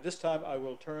 And at this time, I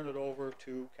will turn it over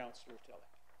to Councillor Tilley.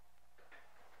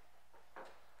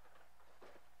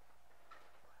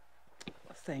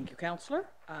 Thank you, Councillor.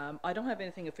 I don't have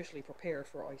anything officially prepared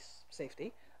for ice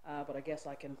safety, but I guess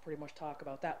I can pretty much talk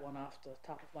about that one off the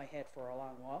top of my head for a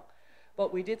long while.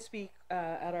 But we did speak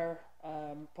at our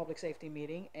public safety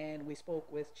meeting, and we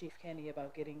spoke with Chief Kenny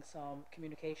about getting some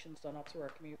communications done up through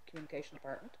our communication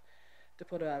department to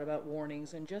put out about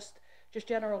warnings and just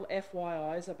general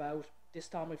FYIs about this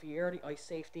time of year. The ice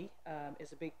safety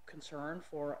is a big concern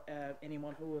for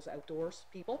anyone who is outdoors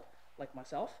people like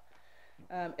myself.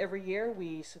 Every year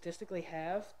we statistically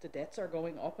have the deaths are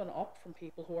going up and up from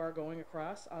people who are going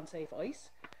across unsafe ice.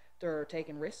 They're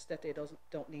taking risks that they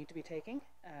don't need to be taking.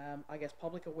 I guess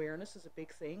public awareness is a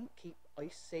big thing. Keep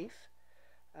ice safe.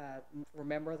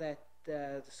 Remember that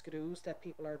the skidoos that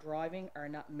people are driving are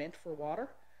not meant for water.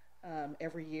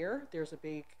 Every year there's a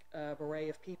big array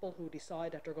of people who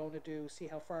decide that they're going to see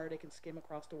how far they can skim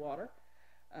across the water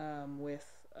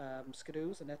with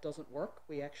skidoos, and that doesn't work.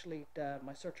 We actually,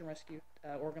 my search and rescue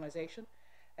organization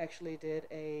actually did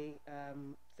a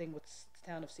thing with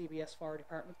the town of CBS Fire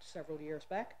Department several years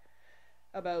back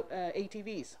about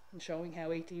ATVs and showing how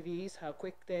ATVs, how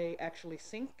quick they actually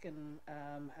sink and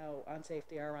how unsafe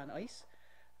they are on ice,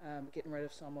 getting rid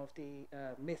of some of the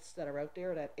myths that are out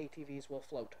there that ATVs will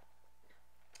float.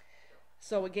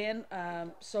 So again,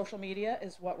 social media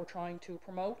is what we're trying to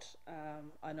promote.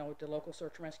 I know the local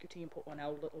search and rescue team put one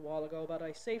out a little while ago about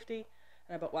ice safety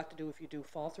and about what to do if you do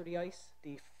fall through the ice.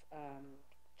 The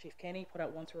Chief Kenny put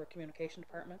out one through our communication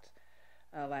department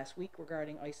last week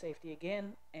regarding ice safety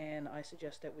again, and I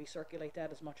suggest that we circulate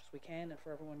that as much as we can and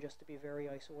for everyone just to be very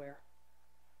ice aware.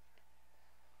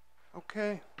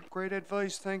 Okay, great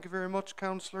advice. Thank you very much,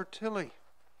 Councillor Tilley.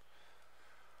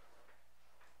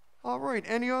 All right,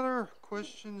 any other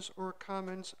questions or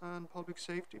comments on public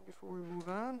safety before we move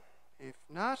on? If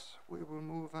not, we will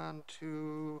move on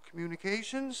to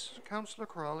communications. Councillor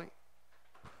Crawley.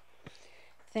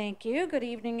 Thank you. Good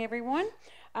evening, everyone.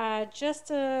 Just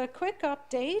a quick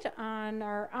update on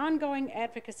our ongoing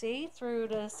advocacy through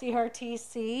the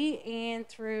CRTC and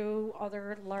through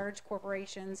other large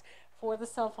corporations for the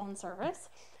cell phone service,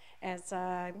 as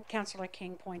Councillor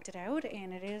King pointed out,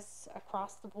 and it is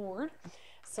across the board.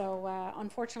 So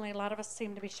unfortunately, a lot of us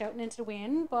seem to be shouting into the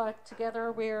wind, but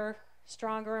together we're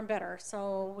stronger and better.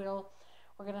 So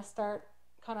we're going to start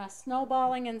kind of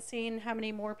snowballing and seeing how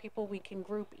many more people we can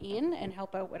group in and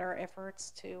help out with our efforts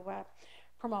to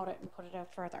promote it and put it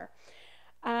out further.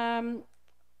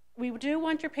 We do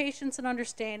want your patience and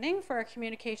understanding for our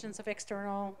communications of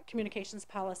external communications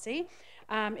policy.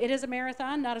 It is a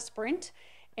marathon, not a sprint.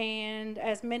 And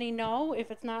as many know, if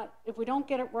we don't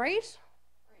get it right,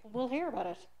 we'll hear about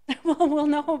it. We'll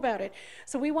know about it.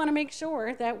 So we want to make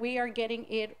sure that we are getting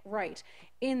it right.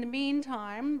 In the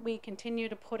meantime, we continue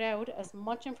to put out as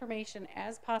much information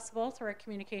as possible through our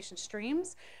communication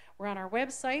streams. We're on our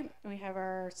website. We have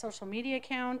our social media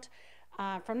account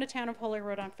from the Town of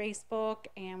Holyrood on Facebook,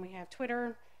 and we have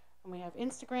Twitter, and we have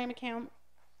Instagram account.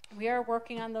 We are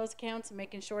working on those accounts and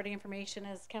making sure the information,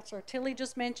 as Councillor Tilley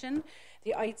just mentioned,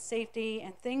 the ice safety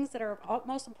and things that are of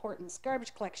utmost importance,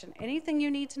 garbage collection, anything you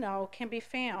need to know can be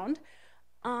found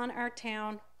on our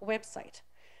town website.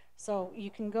 So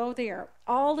you can go there.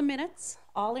 All the minutes,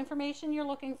 all information you're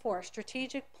looking for,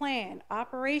 strategic plan,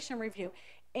 operation review,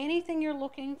 anything you're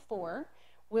looking for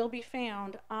will be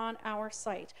found on our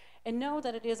site. And know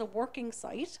that it is a working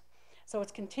site, so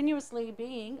it's continuously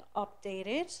being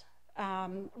updated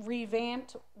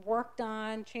revamped, worked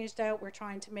on, changed out. We're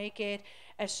trying to make it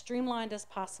as streamlined as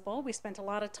possible. We spent a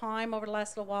lot of time over the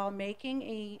last little while making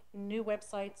a new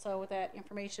website so that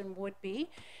information would be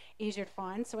easier to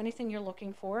find. So anything you're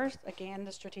looking for, again,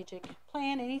 the strategic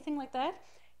plan, anything like that,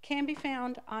 can be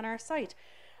found on our site.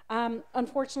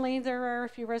 Unfortunately, there are a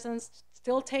few residents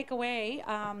still take away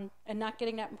and not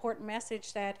getting that important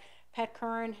message that Pat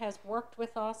Curran has worked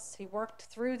with us. He worked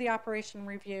through the operation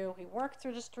review. He worked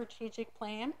through the strategic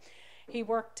plan. He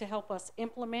worked to help us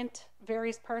implement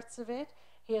various parts of it.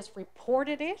 He has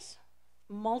reported it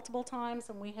multiple times,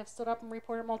 and we have stood up and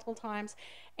reported multiple times,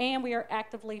 and we are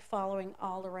actively following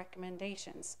all the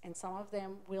recommendations, and some of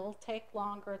them will take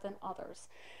longer than others.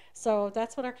 So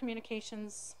that's what our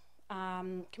communications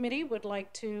committee would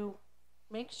like to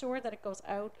make sure that it goes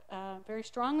out very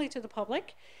strongly to the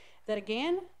public. That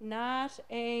again, not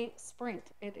a sprint.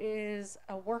 It is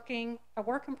a work in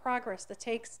progress that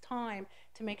takes time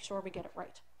to make sure we get it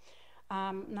right.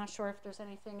 Not sure if there's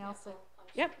anything else that,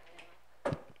 yep.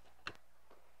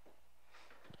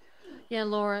 Yeah,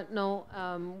 Laura, no,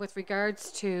 with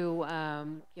regards to,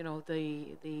 you know,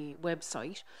 the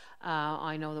website,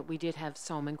 I know that we did have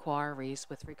some inquiries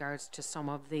with regards to some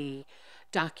of the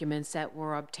documents that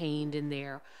were obtained in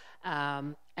there.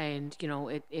 And, you know,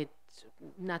 it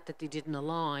not that they didn't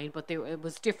align, but it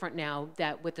was different now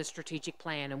that with the strategic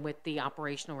plan and with the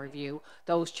operational review,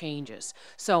 those changes.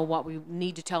 So what we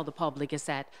need to tell the public is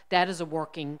that that is a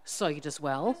working site as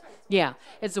well. Yeah,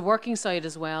 it's a working site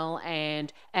as well.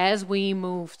 And as we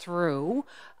move through,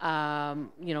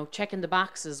 you know, checking the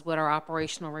boxes with our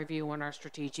operational review and our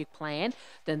strategic plan,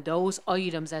 then those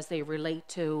items as they relate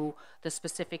to the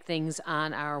specific things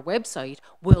on our website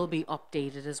will be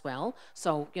updated as well.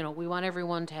 So, you know, we want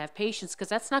everyone to have patience because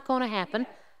that's not going to happen.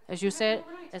 As you said,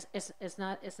 it's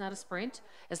not a sprint.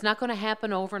 It's not going to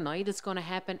happen overnight. It's going to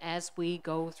happen as we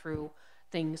go through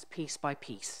things piece by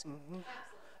piece. Mm-hmm.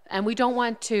 And we don't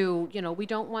want to, you know, we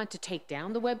don't want to take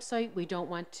down the website. We don't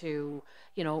want to,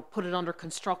 you know, put it under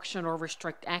construction or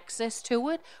restrict access to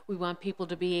it. We want people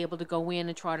to be able to go in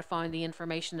and try to find the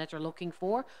information that they're looking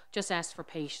for. Just ask for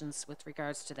patience with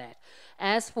regards to that.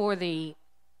 As for the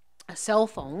cell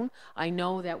phone, I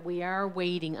know that we are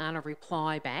waiting on a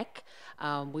reply back.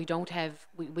 We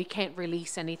can't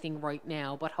release anything right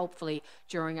now, but hopefully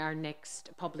during our next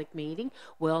public meeting,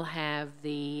 we'll have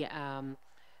the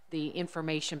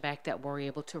information back that we're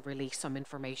able to release some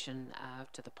information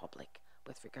to the public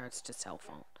with regards to cell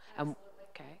phone.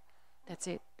 Okay, that's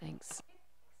it. Thanks.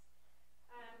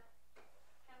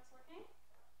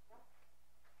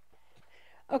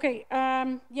 Okay,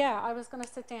 yeah, I was going to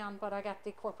sit down, but I got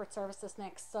the corporate services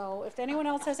next. So if anyone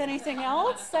else has anything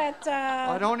else that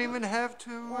I don't even have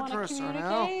to address her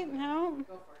now. No?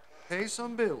 Pay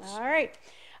some bills. All right.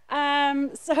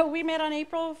 So we met on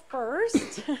April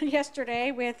 1st,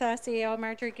 yesterday, with CEO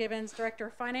Marjorie Gibbons, Director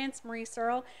of Finance Marie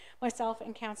Searle, myself,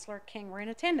 and Councillor King were in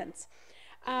attendance.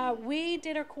 We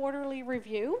did a quarterly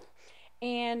review,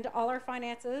 and all our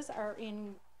finances are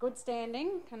in good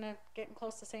standing, kind of getting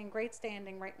close to saying great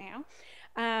standing right now.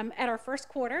 At our first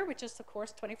quarter, which is, of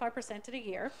course, 25% of the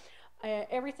year,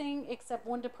 everything except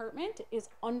one department is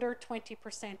under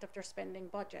 20% of their spending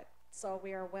budget. So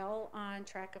we are well on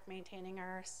track of maintaining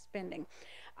our spending.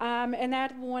 And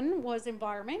that one was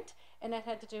environment, and that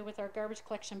had to do with our garbage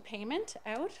collection payment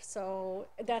out. So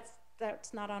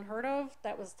that's not unheard of.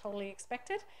 That was totally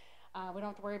expected. We don't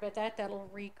have to worry about that. That'll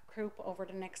recoup over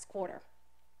the next quarter.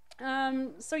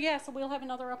 So we'll have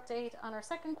another update on our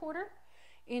second quarter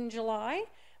in July.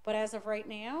 But as of right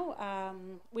now,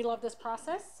 we love this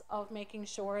process of making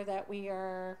sure that we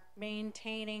are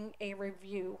maintaining a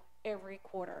review every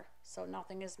quarter, so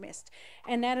nothing is missed.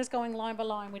 And that is going line by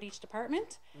line with each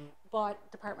department, but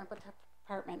department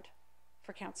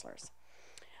for councillors.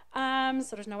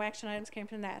 So there's no action items came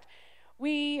from that.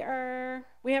 We have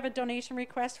a donation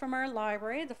request from our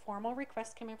library. The formal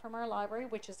request came in from our library,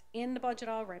 which is in the budget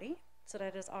already. So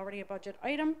that is already a budget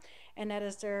item, and that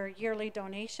is their yearly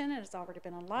donation. It has already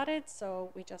been allotted,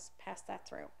 so we just passed that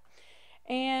through.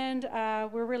 And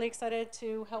we're really excited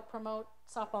to help promote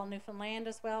Softball Newfoundland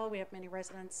as well. We have many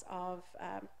residents of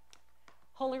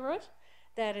Holyrood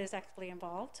that is actively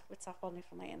involved with Softball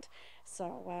Newfoundland.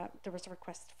 So there was a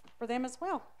request for them as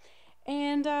well.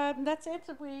 And that's it.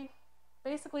 We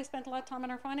basically spent a lot of time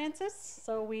on our finances,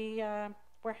 so we're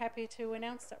happy to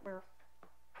announce that we're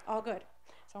all good.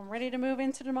 So I'm ready to move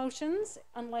into the motions,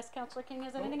 unless Councillor King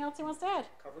has anything else he wants to add.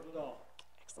 Covered it all.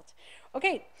 Excellent.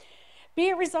 Okay. Be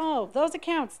it resolved, those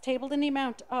accounts tabled in the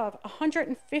amount of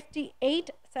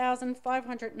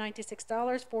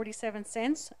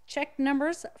 $158,596.47, check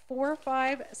numbers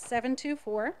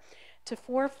 45724 to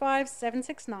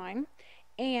 45769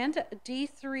 and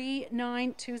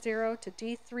D3920 to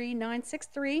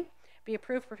D3963 be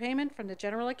approved for payment from the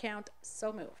general account.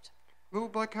 So moved.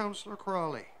 Moved by Councillor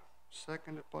Crawley,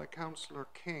 seconded by Councillor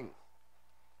King.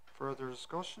 Further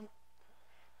discussion?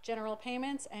 General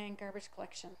payments and garbage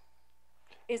collection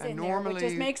is And in there, which just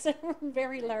normally- makes it a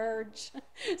very large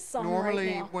sum Normally,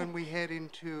 right now. when we head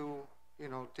into, you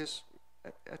know, this,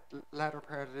 at the latter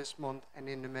part of this month and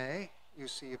into May, you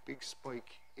see a big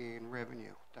spike in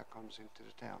revenue that comes into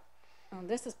the town.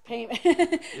 This is payment.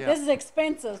 Yeah. This is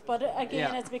expensive, but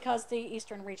again, Yeah. it's because the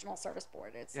Eastern Regional Service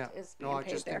Board is Yeah, being no, I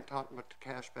paid just there. didn't talk about the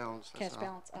cash balance. that's Cash all.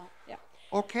 balance. Oh, yeah.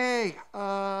 Okay,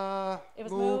 It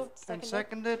was moved moved, and seconded.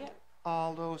 seconded. Yeah.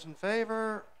 All those in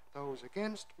favor, those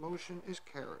against, motion is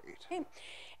carried. Okay.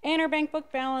 And our bank book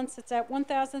balance, it's at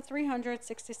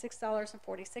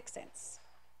 $1,366.46.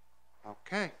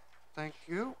 Okay, thank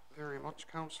you very much,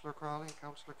 Councillor Crawley and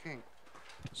Councillor King.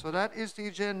 So that is the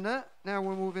agenda. Now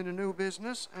we'll move into new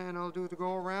business, and I'll do the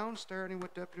go-around, starting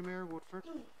with Deputy Mayor Woodford.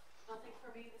 Nothing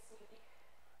for me this evening.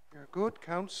 You're good,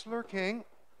 Councillor King.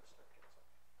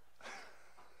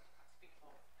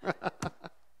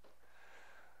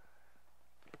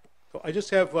 So I just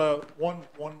have one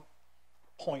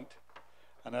point,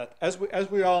 and that as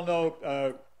we all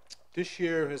know, this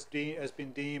year has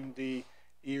been deemed the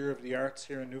Year of the Arts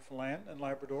here in Newfoundland and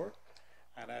Labrador,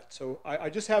 and so I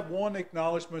just have one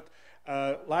acknowledgement.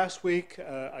 Last week,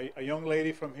 a young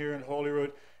lady from here in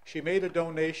Holyrood, she made a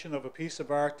donation of a piece of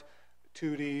art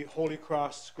to the Holy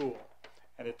Cross School,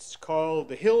 and it's called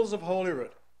 "The Hills of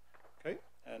Holyrood." Okay,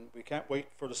 and we can't wait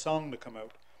for the song to come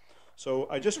out. So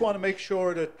I just want to make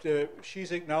sure that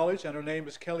she's acknowledged, and her name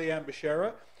is Kellyanne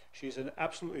Bashara. She's an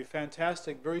absolutely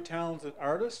fantastic, very talented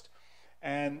artist,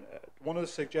 and one of the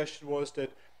suggestions was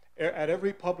that at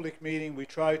every public meeting we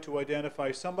try to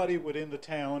identify somebody within the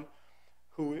town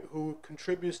who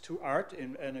contributes to art,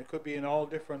 and it could be in all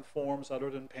different forms other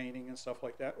than painting and stuff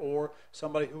like that, or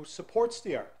somebody who supports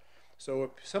the art. So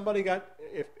if somebody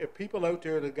if people out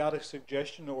there that got a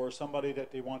suggestion or somebody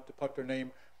that they want to put their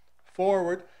name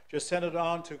forward, just send it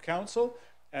on to council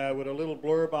with a little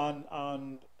blurb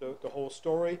on the whole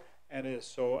story. And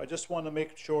so I just want to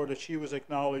make sure that she was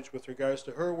acknowledged with regards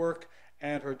to her work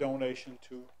and her donation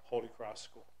to Holy Cross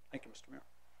School. Thank you, Mr. Mayor.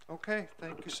 Okay,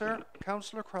 thank you, sir.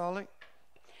 Councillor Crawley.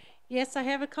 Yes, I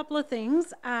have a couple of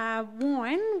things.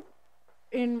 One,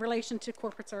 in relation to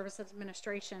Corporate Service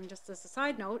Administration, just as a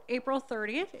side note, April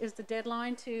 30th is the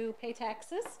deadline to pay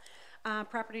taxes.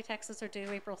 Property taxes are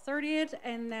due April 30th,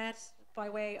 and that's by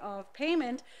way of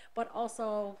payment, but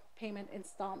also payment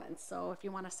installments. So if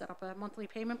you want to set up a monthly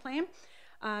payment plan,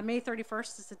 May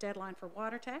 31st is the deadline for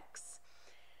water tax.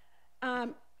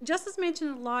 Just as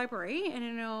mentioned in the library, and I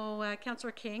know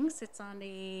Councillor King sits on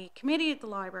the committee at the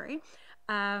library,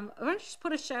 I want to just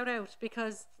put a shout out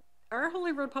because our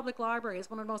Holyrood Public Library is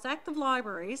one of the most active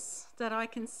libraries that I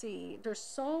can see. There's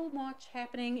so much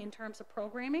happening in terms of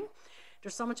programming.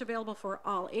 There's so much available for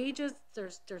all ages.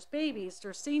 There's babies,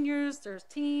 there's seniors, there's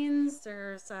teens,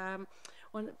 there's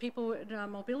when people with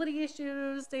mobility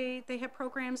issues, they have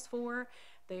programs for.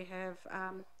 They have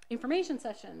information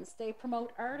sessions. They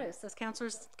promote artists, as Councillor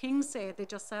King said. They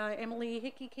just Emily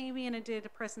Hickey came in and did a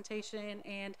presentation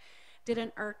and did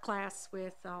an art class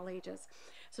with all ages.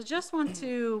 So just want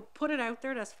to put it out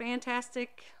there. That's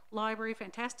fantastic library,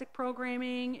 fantastic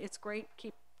programming. It's great.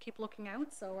 Keep looking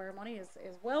out. So our money is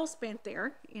well spent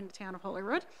there in the town of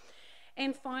Holyrood.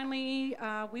 And finally,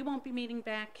 we won't be meeting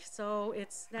back. So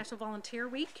it's National Volunteer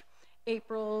Week,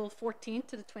 April 14th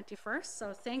to the 21st.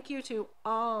 So thank you to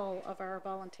all of our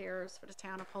volunteers for the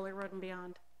town of Holyrood and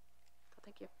beyond. So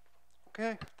thank you.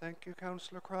 Okay, thank you,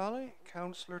 Councillor Crawley.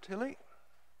 Councillor Tilley.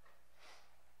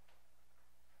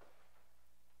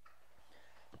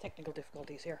 Technical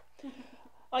difficulties here.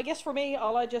 I guess for me,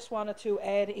 all I just wanted to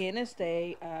add in is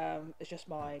is just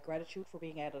my gratitude for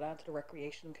being added on to the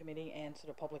Recreation Committee and to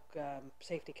the Public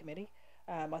Safety Committee.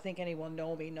 I think anyone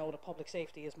know that public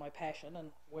safety is my passion and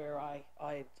where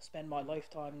I spend my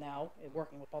lifetime now in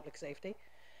working with public safety.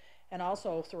 And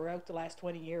also throughout the last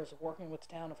 20 years of working with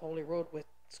the town of Holyrood with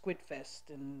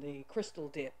Squidfest and the Crystal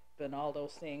Dip and all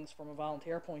those things from a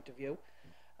volunteer point of view,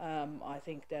 I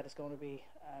think that is going to be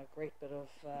a great bit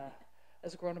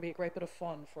of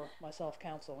fun for myself,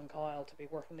 council, and Kyle to be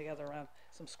working together on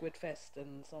some Squidfest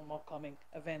and some upcoming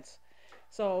events.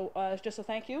 So it's just a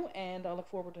thank you, and I look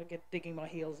forward to digging my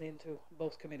heels into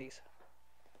both committees.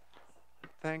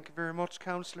 Thank you very much,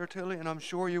 Councillor Tilley, and I'm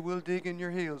sure you will dig in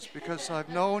your heels because I've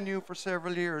known you for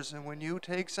several years, and when you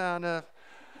takes on an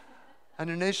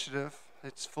initiative,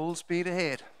 it's full speed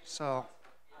ahead. So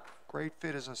great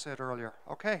fit, as I said earlier.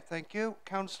 Okay, thank you.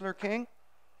 Councillor King?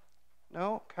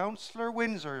 No? Councillor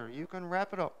Windsor, you can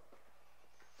wrap it up.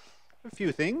 A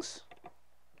few things,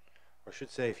 or I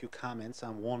should say a few comments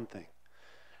on one thing.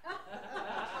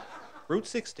 Route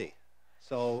 60.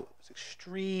 So it's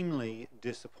extremely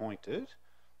disappointed.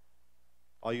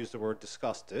 I'll use the word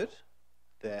disgusted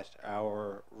that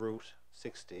our Route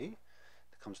 60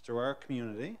 that comes through our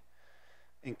community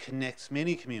and connects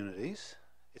many communities,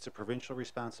 it's a provincial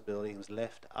responsibility and was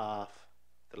left off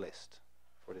the list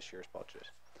for this year's budget.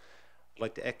 I'd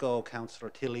like to echo Councillor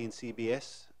Tilley and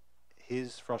CBS,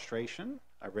 his frustration,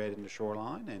 I read in the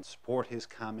Shoreline, and support his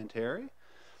commentary.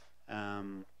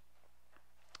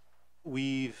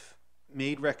 We've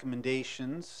made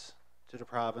recommendations to the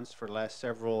province for the last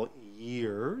several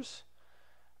years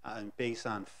based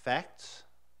on facts.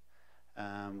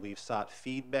 We've sought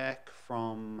feedback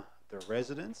from the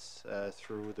residents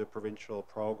through the provincial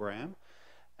program.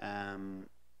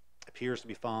 Appears to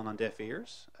be falling on deaf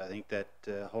ears. I think that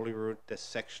Holyrood, this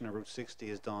section of Route 60,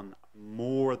 has done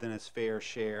more than its fair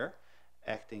share,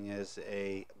 acting as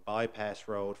a bypass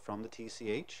road from the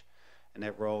TCH, and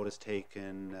that road has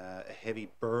taken a heavy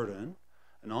burden,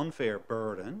 an unfair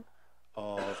burden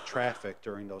of traffic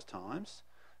during those times.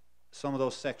 Some of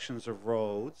those sections of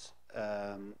roads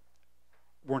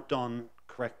weren't done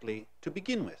correctly to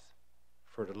begin with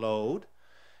for the load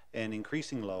and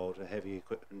increasing load of heavy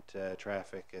equipment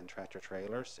traffic and tractor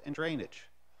trailers and drainage.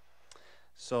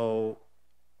 So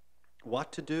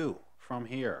what to do from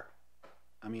here?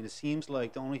 I mean, it seems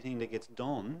like the only thing that gets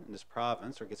done in this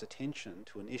province or gets attention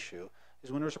to an issue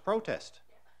is when there's a protest.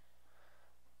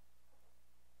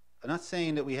 I'm not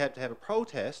saying that we had to have a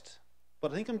protest,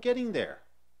 but I think I'm getting there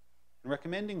and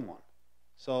recommending one.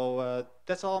 So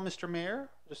that's all, Mr. Mayor.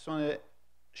 Just want to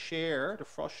share the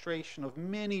frustration of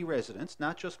many residents,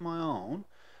 not just my own,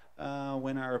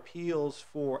 when our appeals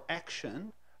for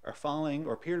action are falling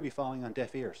or appear to be falling on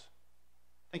deaf ears.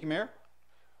 Thank you, Mayor.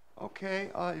 Okay,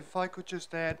 if I could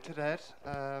just add to that,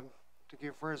 to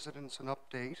give residents an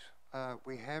update, I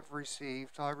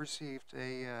received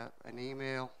an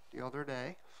email the other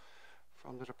day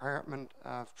from the Department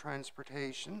of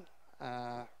Transportation,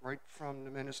 right from the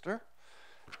Minister,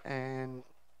 and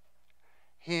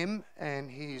him and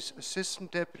his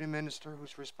Assistant Deputy Minister,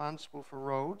 who's responsible for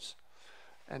roads,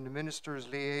 and the Minister's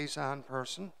liaison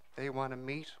person, they want to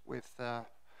meet with,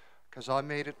 because I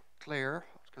made it clear,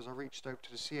 because I reached out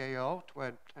to the CAO to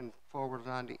add and forward it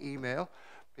on the email,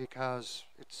 because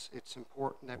it's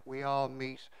important that we all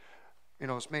meet, you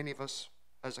know, as many of us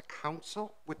as a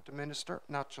council with the Minister,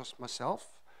 not just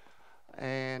myself.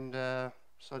 And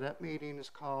so that meeting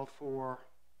is called for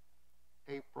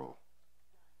April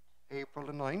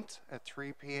the 9th at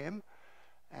 3 p.m.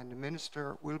 and the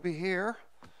Minister will be here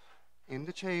in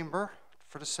the chamber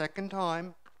for the second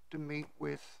time to meet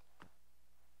with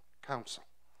council.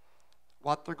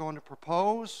 What they're going to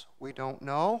propose, we don't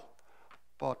know,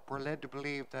 but we're led to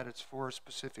believe that it's for a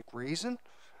specific reason,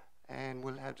 and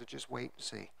we'll have to just wait and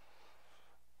see.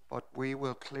 But we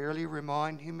will clearly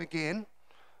remind him again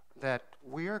that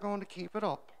we are going to keep it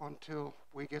up until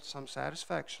we get some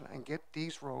satisfaction and get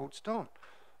these roads done,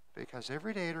 because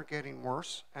every day they're getting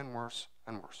worse and worse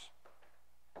and worse.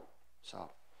 So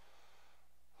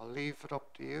I'll leave it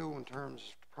up to you in terms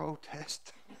of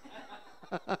protest.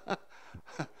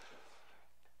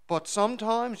 But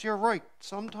sometimes you're right.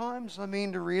 Sometimes, I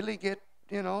mean, to really get,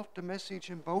 you know, the message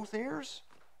in both ears,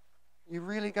 you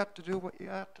really got to do what you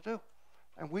have to do.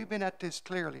 And we've been at this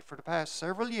clearly for the past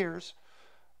several years,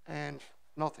 and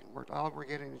nothing. All we're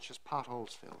getting is just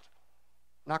potholes filled.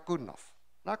 Not good enough.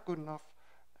 Not good enough.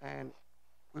 And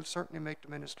we'll certainly make the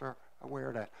Minister aware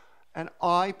of that. And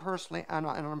I personally, and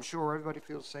I'm sure everybody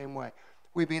feels the same way,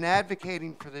 we've been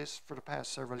advocating for this for the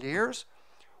past several years.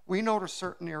 We know there's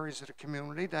certain areas of the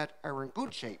community that are in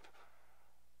good shape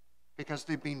because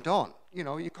they've been done. You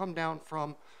know, you come down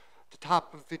from the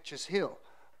top of Vitch's Hill,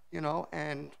 you know,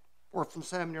 or from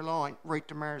Salmon Line right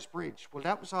to Mars Bridge. Well,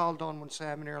 that was all done when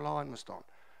Salmon Line was done.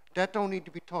 That don't need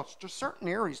to be touched. There's certain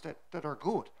areas that are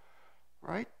good,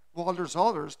 right? While there's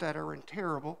others that are in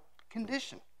terrible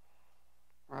condition,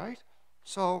 right?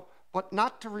 So, but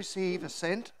not to receive a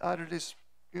cent out of this,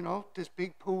 you know, this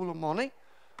big pool of money,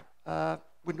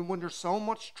 when there's so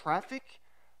much traffic,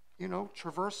 you know,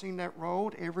 traversing that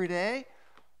road every day,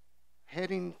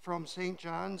 heading from St.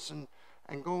 John's and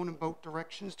going in both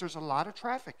directions, there's a lot of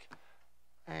traffic.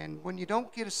 And when you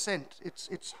don't get a cent,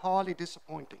 it's highly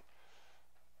disappointing.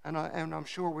 And I'm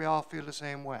sure we all feel the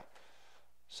same way.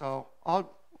 So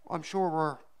I'm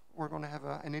sure we're going to have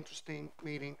an interesting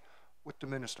meeting with the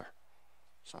Minister.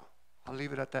 So I'll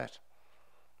leave it at that.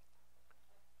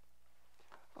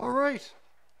 All right.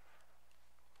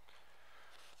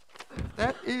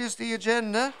 That is the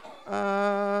agenda.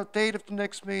 Date of the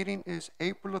next meeting is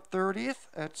April the 30th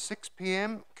at 6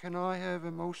 p.m. Can I have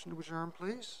a motion to adjourn,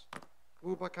 please?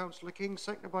 Moved by Councillor King,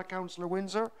 seconded by Councillor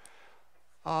Windsor.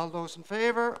 All those in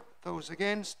favour, those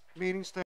against, meeting stands.